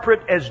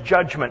interpret as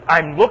judgment.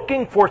 I'm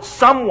looking for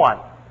someone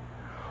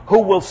who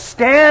will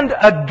stand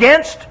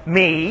against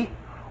me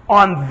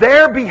on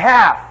their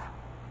behalf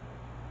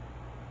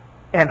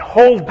and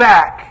hold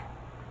back,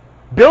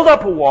 build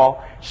up a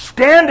wall,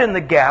 stand in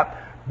the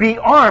gap, be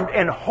armed,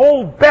 and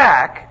hold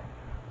back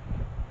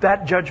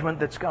that judgment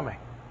that's coming.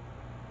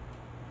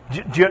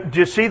 Do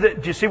you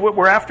see what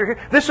we're after here?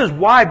 This is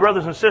why,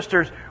 brothers and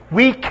sisters,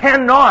 we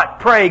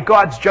cannot pray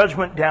God's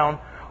judgment down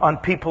on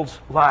people's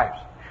lives.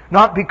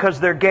 not because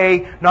they're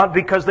gay, not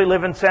because they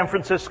live in San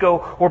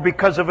Francisco, or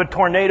because of a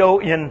tornado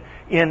in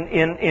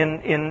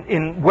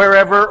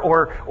wherever,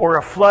 or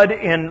a flood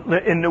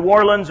in New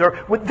Orleans.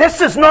 This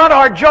is not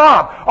our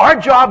job. Our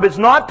job is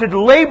not to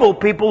label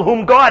people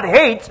whom God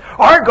hates.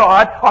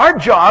 Our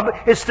job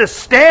is to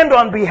stand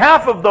on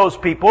behalf of those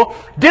people,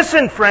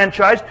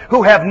 disenfranchised,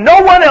 who have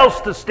no one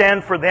else to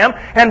stand for them,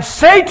 and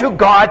say to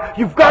God,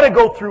 you've got to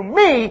go through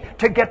me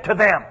to get to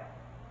them.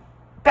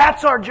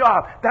 That's our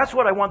job. That's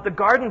what I want the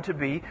garden to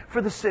be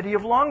for the city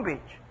of Long Beach.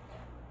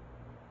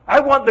 I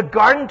want the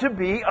garden to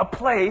be a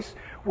place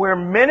where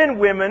men and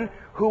women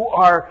who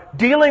are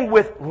dealing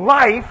with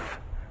life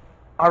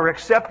are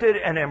accepted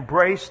and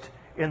embraced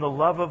in the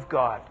love of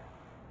God.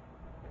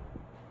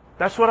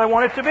 That's what I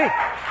want it to be,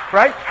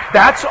 right?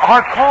 That's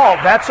our call.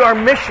 That's our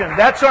mission.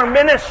 That's our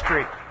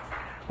ministry.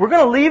 We're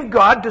going to leave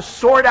God to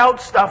sort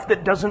out stuff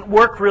that doesn't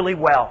work really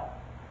well.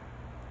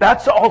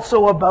 That's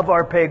also above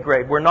our pay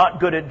grade. We're not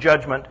good at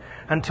judgment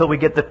until we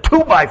get the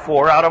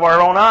 2x4 out of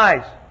our own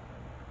eyes.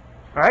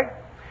 Right?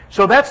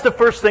 So that's the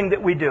first thing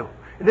that we do.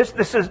 This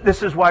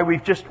is why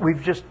we've just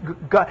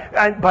got.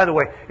 And by the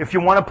way, if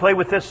you want to play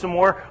with this some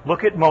more,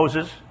 look at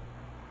Moses,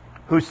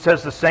 who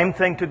says the same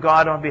thing to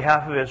God on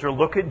behalf of Israel.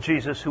 Look at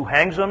Jesus, who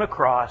hangs on a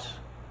cross.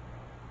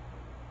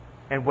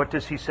 And what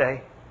does he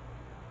say?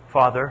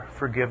 Father,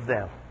 forgive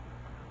them.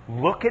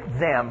 Look at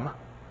them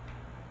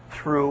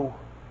through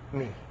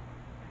me.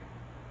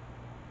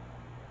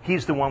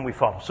 He's the one we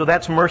follow. So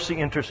that's mercy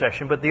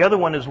intercession. But the other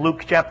one is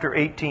Luke chapter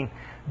 18,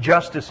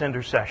 justice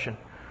intercession.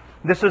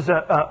 This is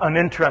an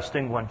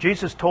interesting one.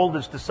 Jesus told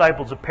his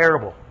disciples a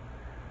parable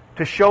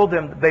to show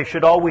them that they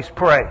should always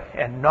pray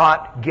and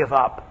not give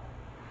up.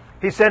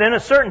 He said, in a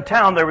certain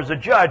town there was a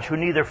judge who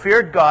neither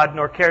feared God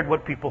nor cared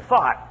what people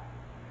thought.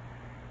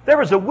 There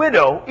was a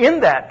widow in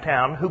that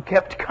town who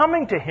kept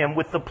coming to him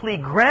with the plea,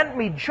 grant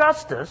me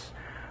justice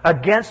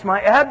against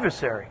my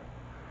adversary.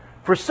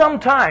 For some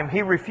time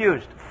he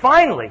refused.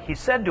 Finally, he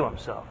said to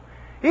himself,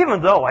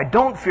 even though I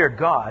don't fear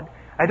God,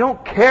 I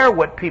don't care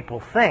what people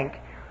think,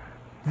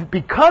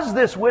 because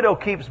this widow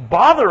keeps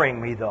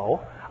bothering me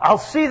though, I'll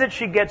see that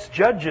she gets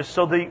justice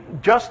so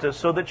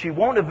that she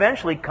won't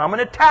eventually come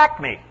and attack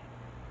me.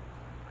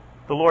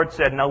 The Lord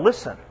said, now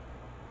listen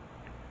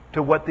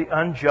to what the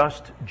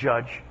unjust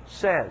judge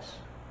says.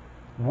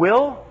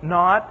 Will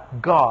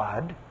not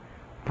God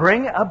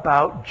bring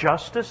about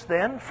justice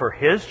then for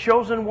His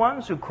chosen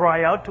ones who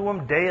cry out to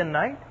Him day and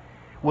night?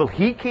 Will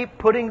He keep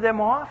putting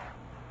them off?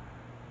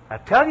 I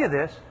tell you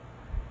this,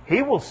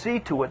 He will see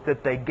to it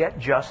that they get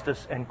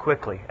justice and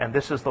quickly. And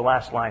this is the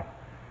last line.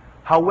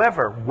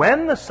 However,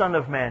 when the Son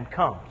of Man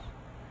comes,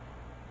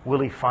 will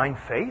He find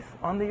faith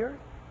on the earth?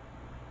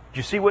 Do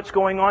you see what's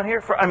going on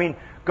here?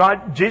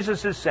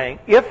 Jesus is saying,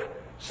 if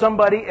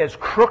somebody as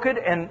crooked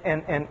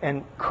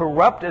and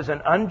corrupt as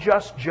an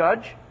unjust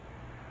judge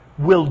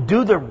will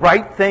do the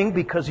right thing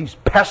because he's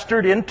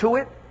pestered into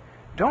it,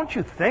 don't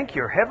you think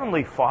your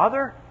Heavenly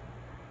Father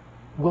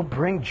will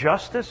bring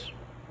justice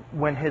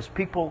when His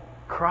people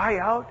cry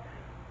out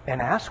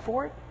and ask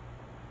for it?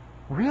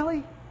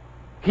 Really?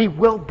 He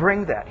will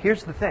bring that.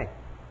 Here's the thing.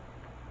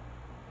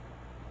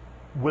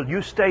 Will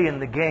you stay in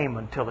the game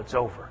until it's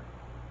over?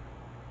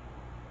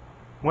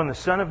 When the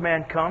Son of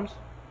Man comes,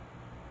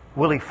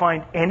 will He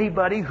find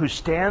anybody who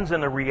stands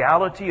in the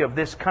reality of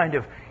this kind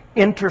of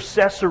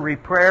intercessory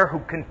prayer, who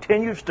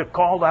continues to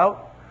call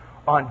out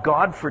on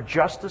God for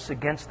justice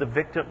against the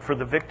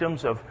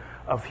victims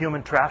of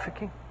human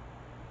trafficking?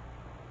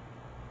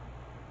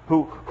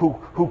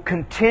 Who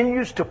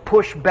continues to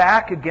push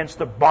back against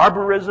the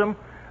barbarism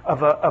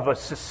of a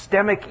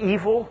systemic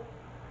evil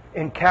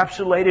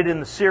encapsulated in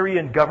the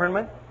Syrian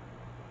government?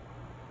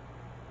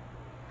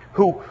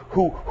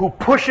 Who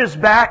pushes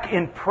back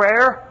in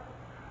prayer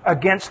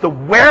against the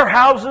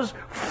warehouses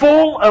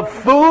full of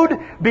food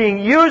being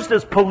used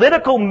as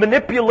political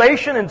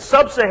manipulation in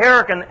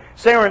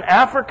sub-Saharan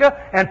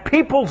Africa, and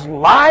people's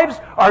lives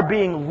are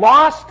being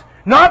lost,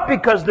 not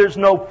because there's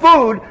no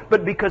food,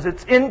 but because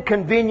it's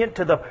inconvenient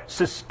to the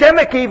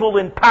systemic evil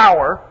in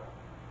power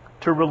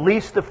to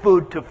release the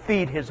food to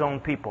feed his own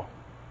people.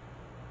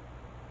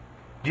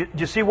 Do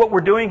you see what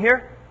we're doing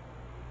here?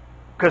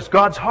 Because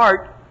God's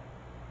heart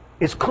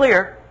is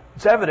clear,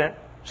 it's evident.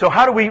 So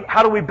how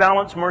do we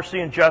balance mercy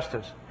and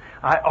justice?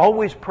 I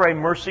always pray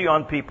mercy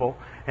on people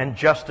and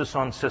justice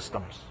on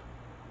systems.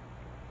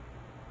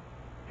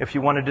 If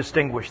you want to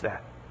distinguish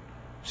that.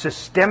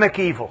 Systemic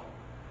evil.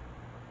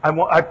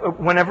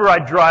 Whenever I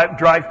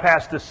drive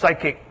past a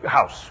psychic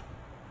house,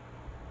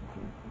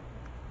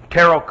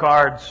 tarot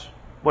cards,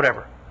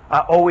 whatever, I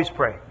always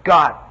pray,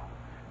 God,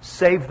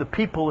 save the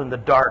people in the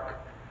dark,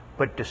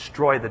 but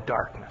destroy the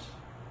darkness.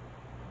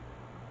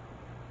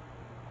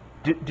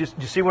 Do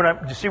you see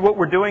what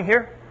we're doing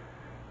here?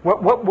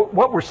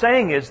 What we're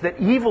saying is that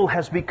evil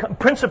has become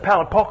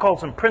principality. Paul calls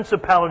them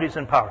principalities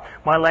and power.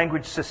 My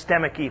language,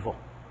 systemic evil.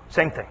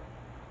 Same thing.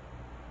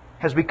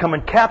 Has become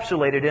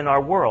encapsulated in our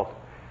world.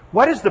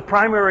 What is the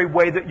primary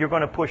way that you're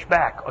going to push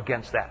back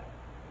against that?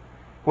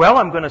 Well,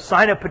 I'm going to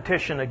sign a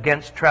petition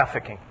against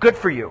trafficking. Good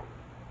for you.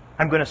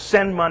 I'm going to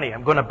send money.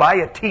 I'm going to buy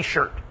a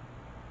t-shirt.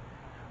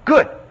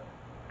 Good.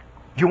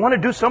 Do you want to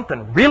do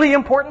something really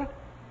important?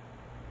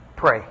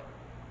 Pray.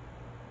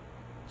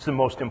 It's the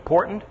most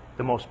important,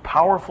 the most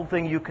powerful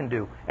thing you can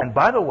do. And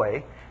by the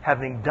way,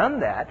 having done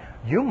that,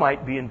 you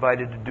might be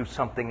invited to do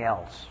something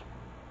else.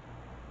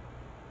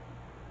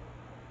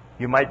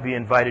 You might be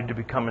invited to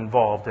become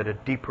involved at a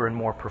deeper and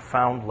more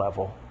profound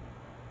level.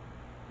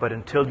 But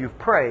until you've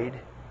prayed,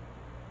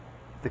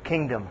 the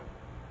kingdom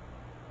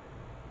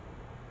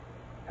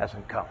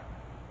hasn't come.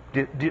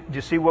 Do you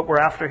see what we're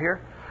after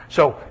here?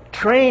 So,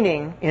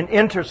 training in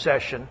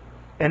intercession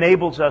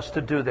enables us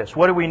to do this.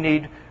 What do we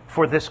need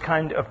for this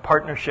kind of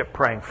partnership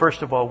praying?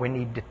 First of all, we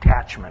need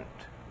detachment.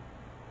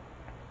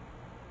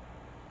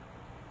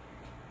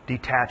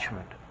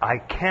 Detachment. I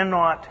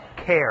cannot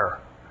care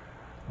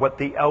what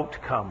the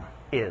outcome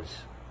is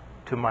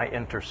to my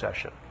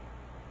intercession.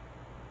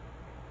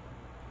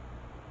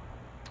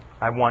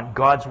 I want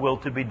God's will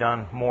to be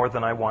done more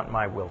than I want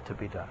my will to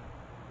be done.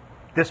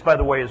 This, by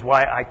the way, is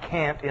why I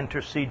can't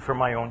intercede for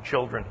my own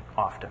children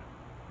often.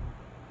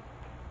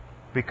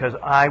 Because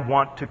I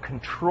want to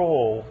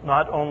control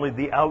not only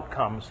the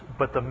outcomes,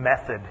 but the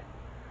method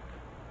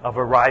of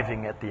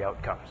arriving at the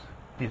outcomes.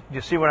 Do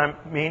you see what I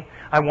mean?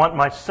 I want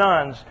my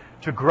sons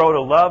to grow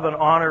to love and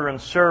honor and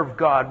serve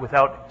God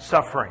without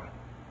suffering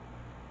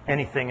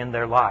anything in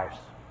their lives.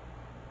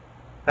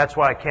 That's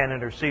why I can't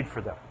intercede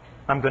for them.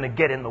 I'm going to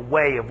get in the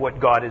way of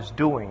what God is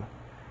doing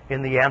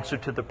in the answer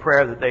to the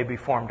prayer that they be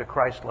formed to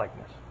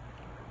Christ-likeness.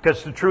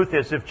 Because the truth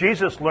is, if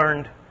Jesus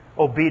learned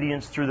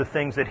obedience through the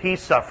things that He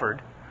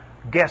suffered,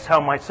 guess how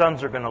my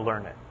sons are going to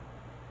learn it?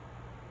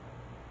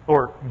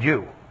 Or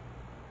you.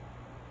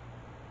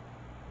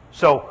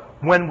 So,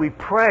 when we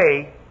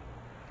pray,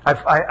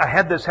 I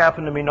had this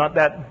happen to me not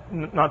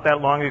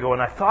that long ago,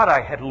 and I thought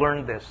I had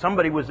learned this.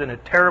 Somebody was in a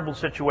terrible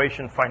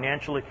situation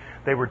financially.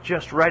 They were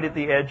just right at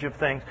the edge of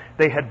things.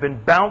 They had been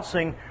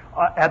bouncing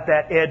at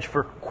that edge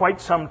for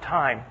quite some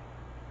time.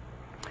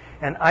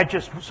 And I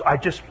just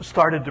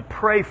started to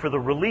pray for the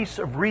release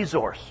of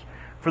resource,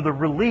 for the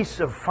release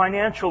of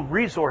financial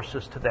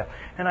resources to them.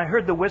 And I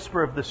heard the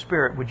whisper of the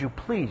Spirit, would you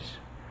please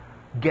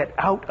get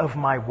out of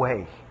my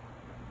way?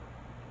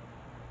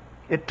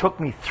 It took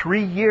me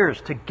 3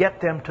 years to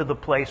get them to the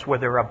place where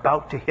they're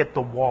about to hit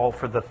the wall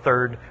for the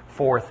 3rd,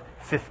 4th,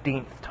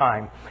 15th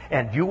time.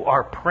 And you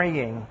are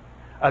praying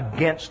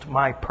against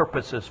my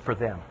purposes for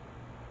them.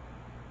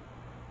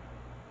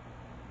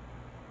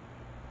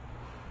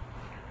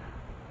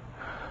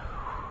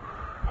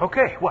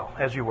 Okay, well,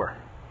 as you were.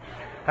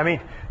 I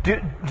mean,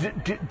 do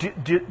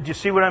you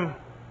see what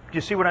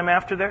I'm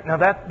after there? Now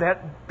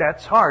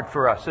that's hard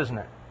for us, isn't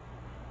it?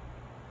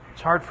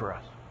 It's hard for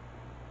us.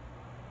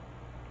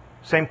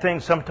 Same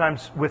thing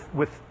sometimes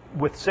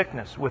with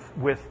sickness,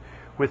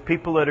 with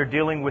people that are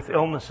dealing with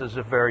illnesses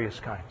of various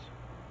kinds.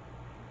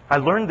 I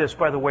learned this,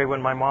 by the way,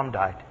 when my mom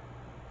died.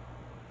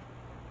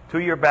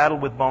 2-year battle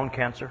with bone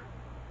cancer.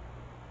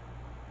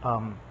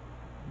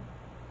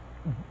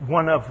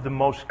 One of the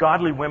most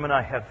godly women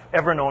I have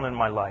ever known in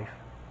my life.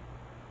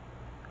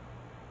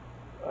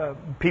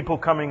 People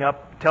coming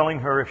up telling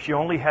her if she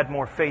only had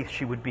more faith,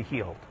 she would be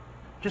healed.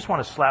 Just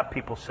want to slap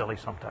people silly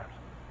sometimes.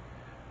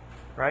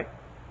 Right?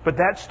 But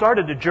that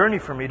started a journey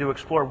for me to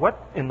explore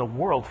what in the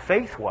world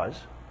faith was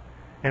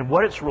and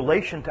what its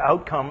relation to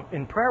outcome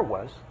in prayer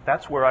was.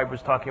 That's where I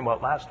was talking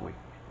about last week.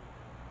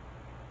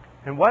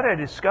 And what I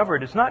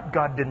discovered is not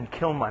God didn't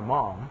kill my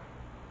mom.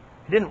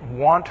 He didn't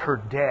want her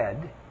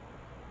dead.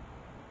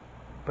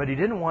 But He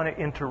didn't want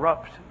to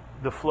interrupt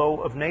the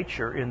flow of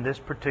nature in this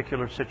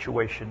particular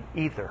situation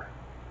either.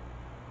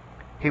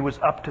 He was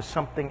up to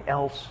something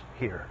else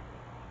here.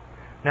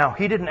 Now,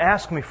 He didn't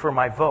ask me for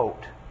my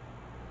vote.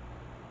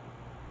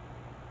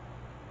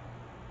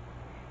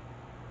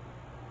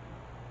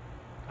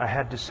 I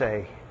had to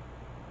say,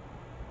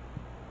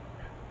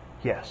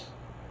 yes.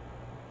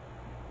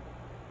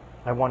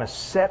 I want to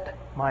set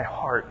my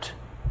heart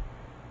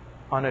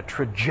on a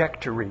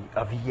trajectory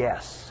of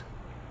yes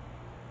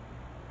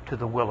to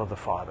the will of the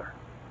Father,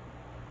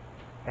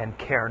 and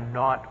care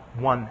not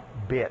one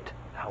bit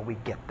how we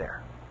get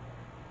there,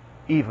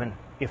 even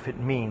if it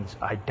means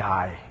I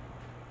die.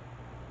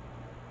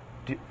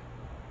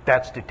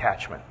 That's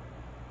detachment.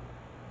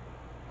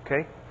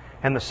 Okay?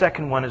 And the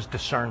second one is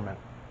discernment.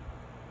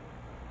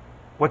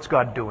 What's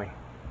God doing?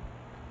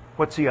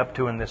 What's He up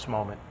to in this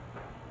moment?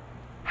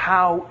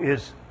 How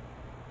is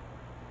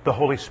the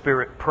Holy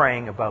Spirit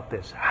praying about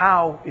this?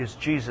 How is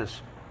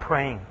Jesus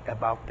praying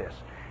about this?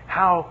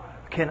 How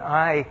can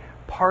I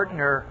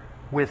partner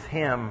with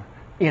Him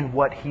in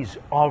what He's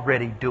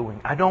already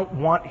doing? I don't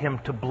want Him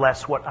to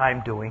bless what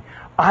I'm doing.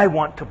 I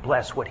want to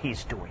bless what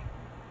He's doing.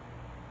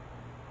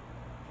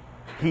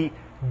 He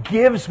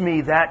gives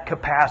me that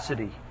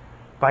capacity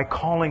by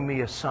calling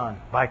me a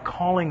son, by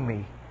calling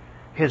me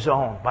His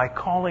own, by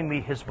calling me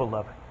His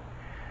beloved.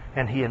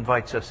 And He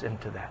invites us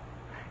into that.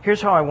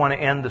 Here's how I want to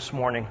end this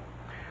morning.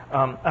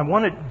 I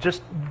want to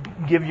just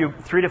give you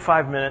 3 to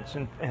 5 minutes,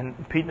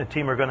 and Pete and the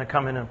team are going to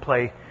come in and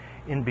play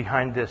in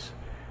behind this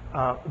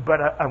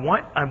But I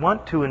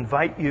want to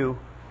invite you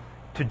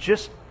to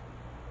just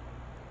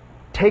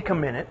take a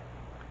minute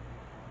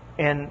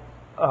and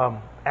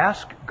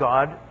ask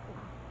God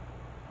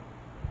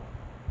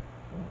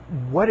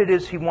what it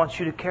is He wants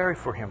you to carry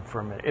for Him for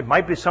a minute. It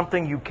might be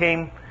something you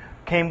came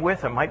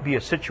with. It might be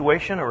a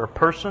situation or a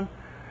person.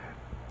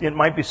 It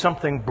might be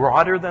something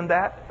broader than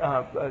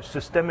that,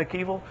 systemic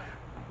evil.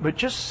 But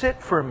just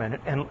sit for a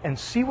minute and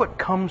see what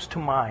comes to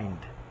mind.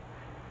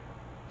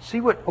 See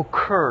what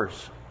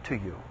occurs to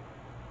you.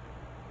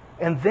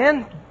 And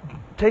then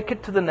take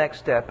it to the next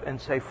step and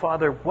say,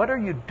 Father, what are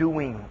you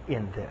doing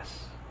in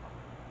this?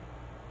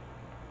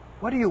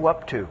 What are you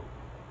up to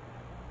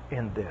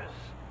in this?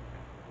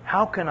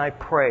 How can I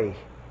pray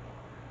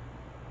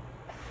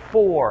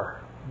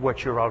for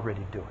what you're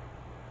already doing?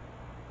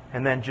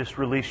 And then just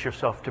release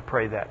yourself to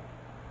pray that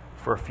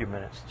for a few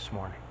minutes this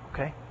morning.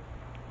 Okay?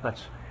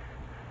 Let's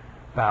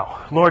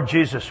bow. Lord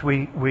Jesus,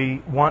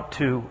 we want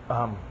to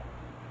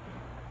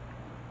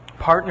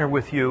partner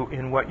with you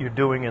in what you're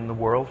doing in the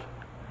world.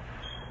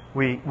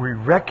 We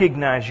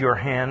recognize your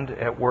hand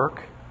at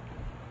work.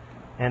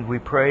 And we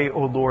pray,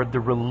 O Lord, the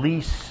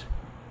release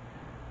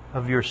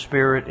of your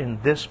Spirit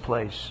in this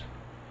place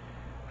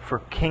for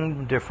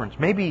kingdom difference.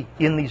 Maybe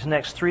in these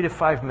next 3 to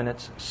 5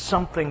 minutes,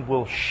 something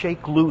will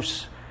shake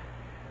loose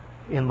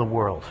in the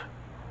world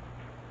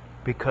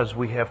because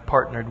we have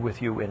partnered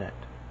with you in it.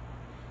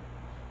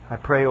 I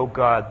pray, O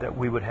God, that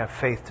we would have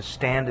faith to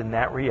stand in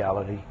that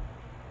reality.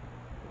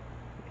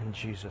 In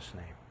Jesus'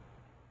 name.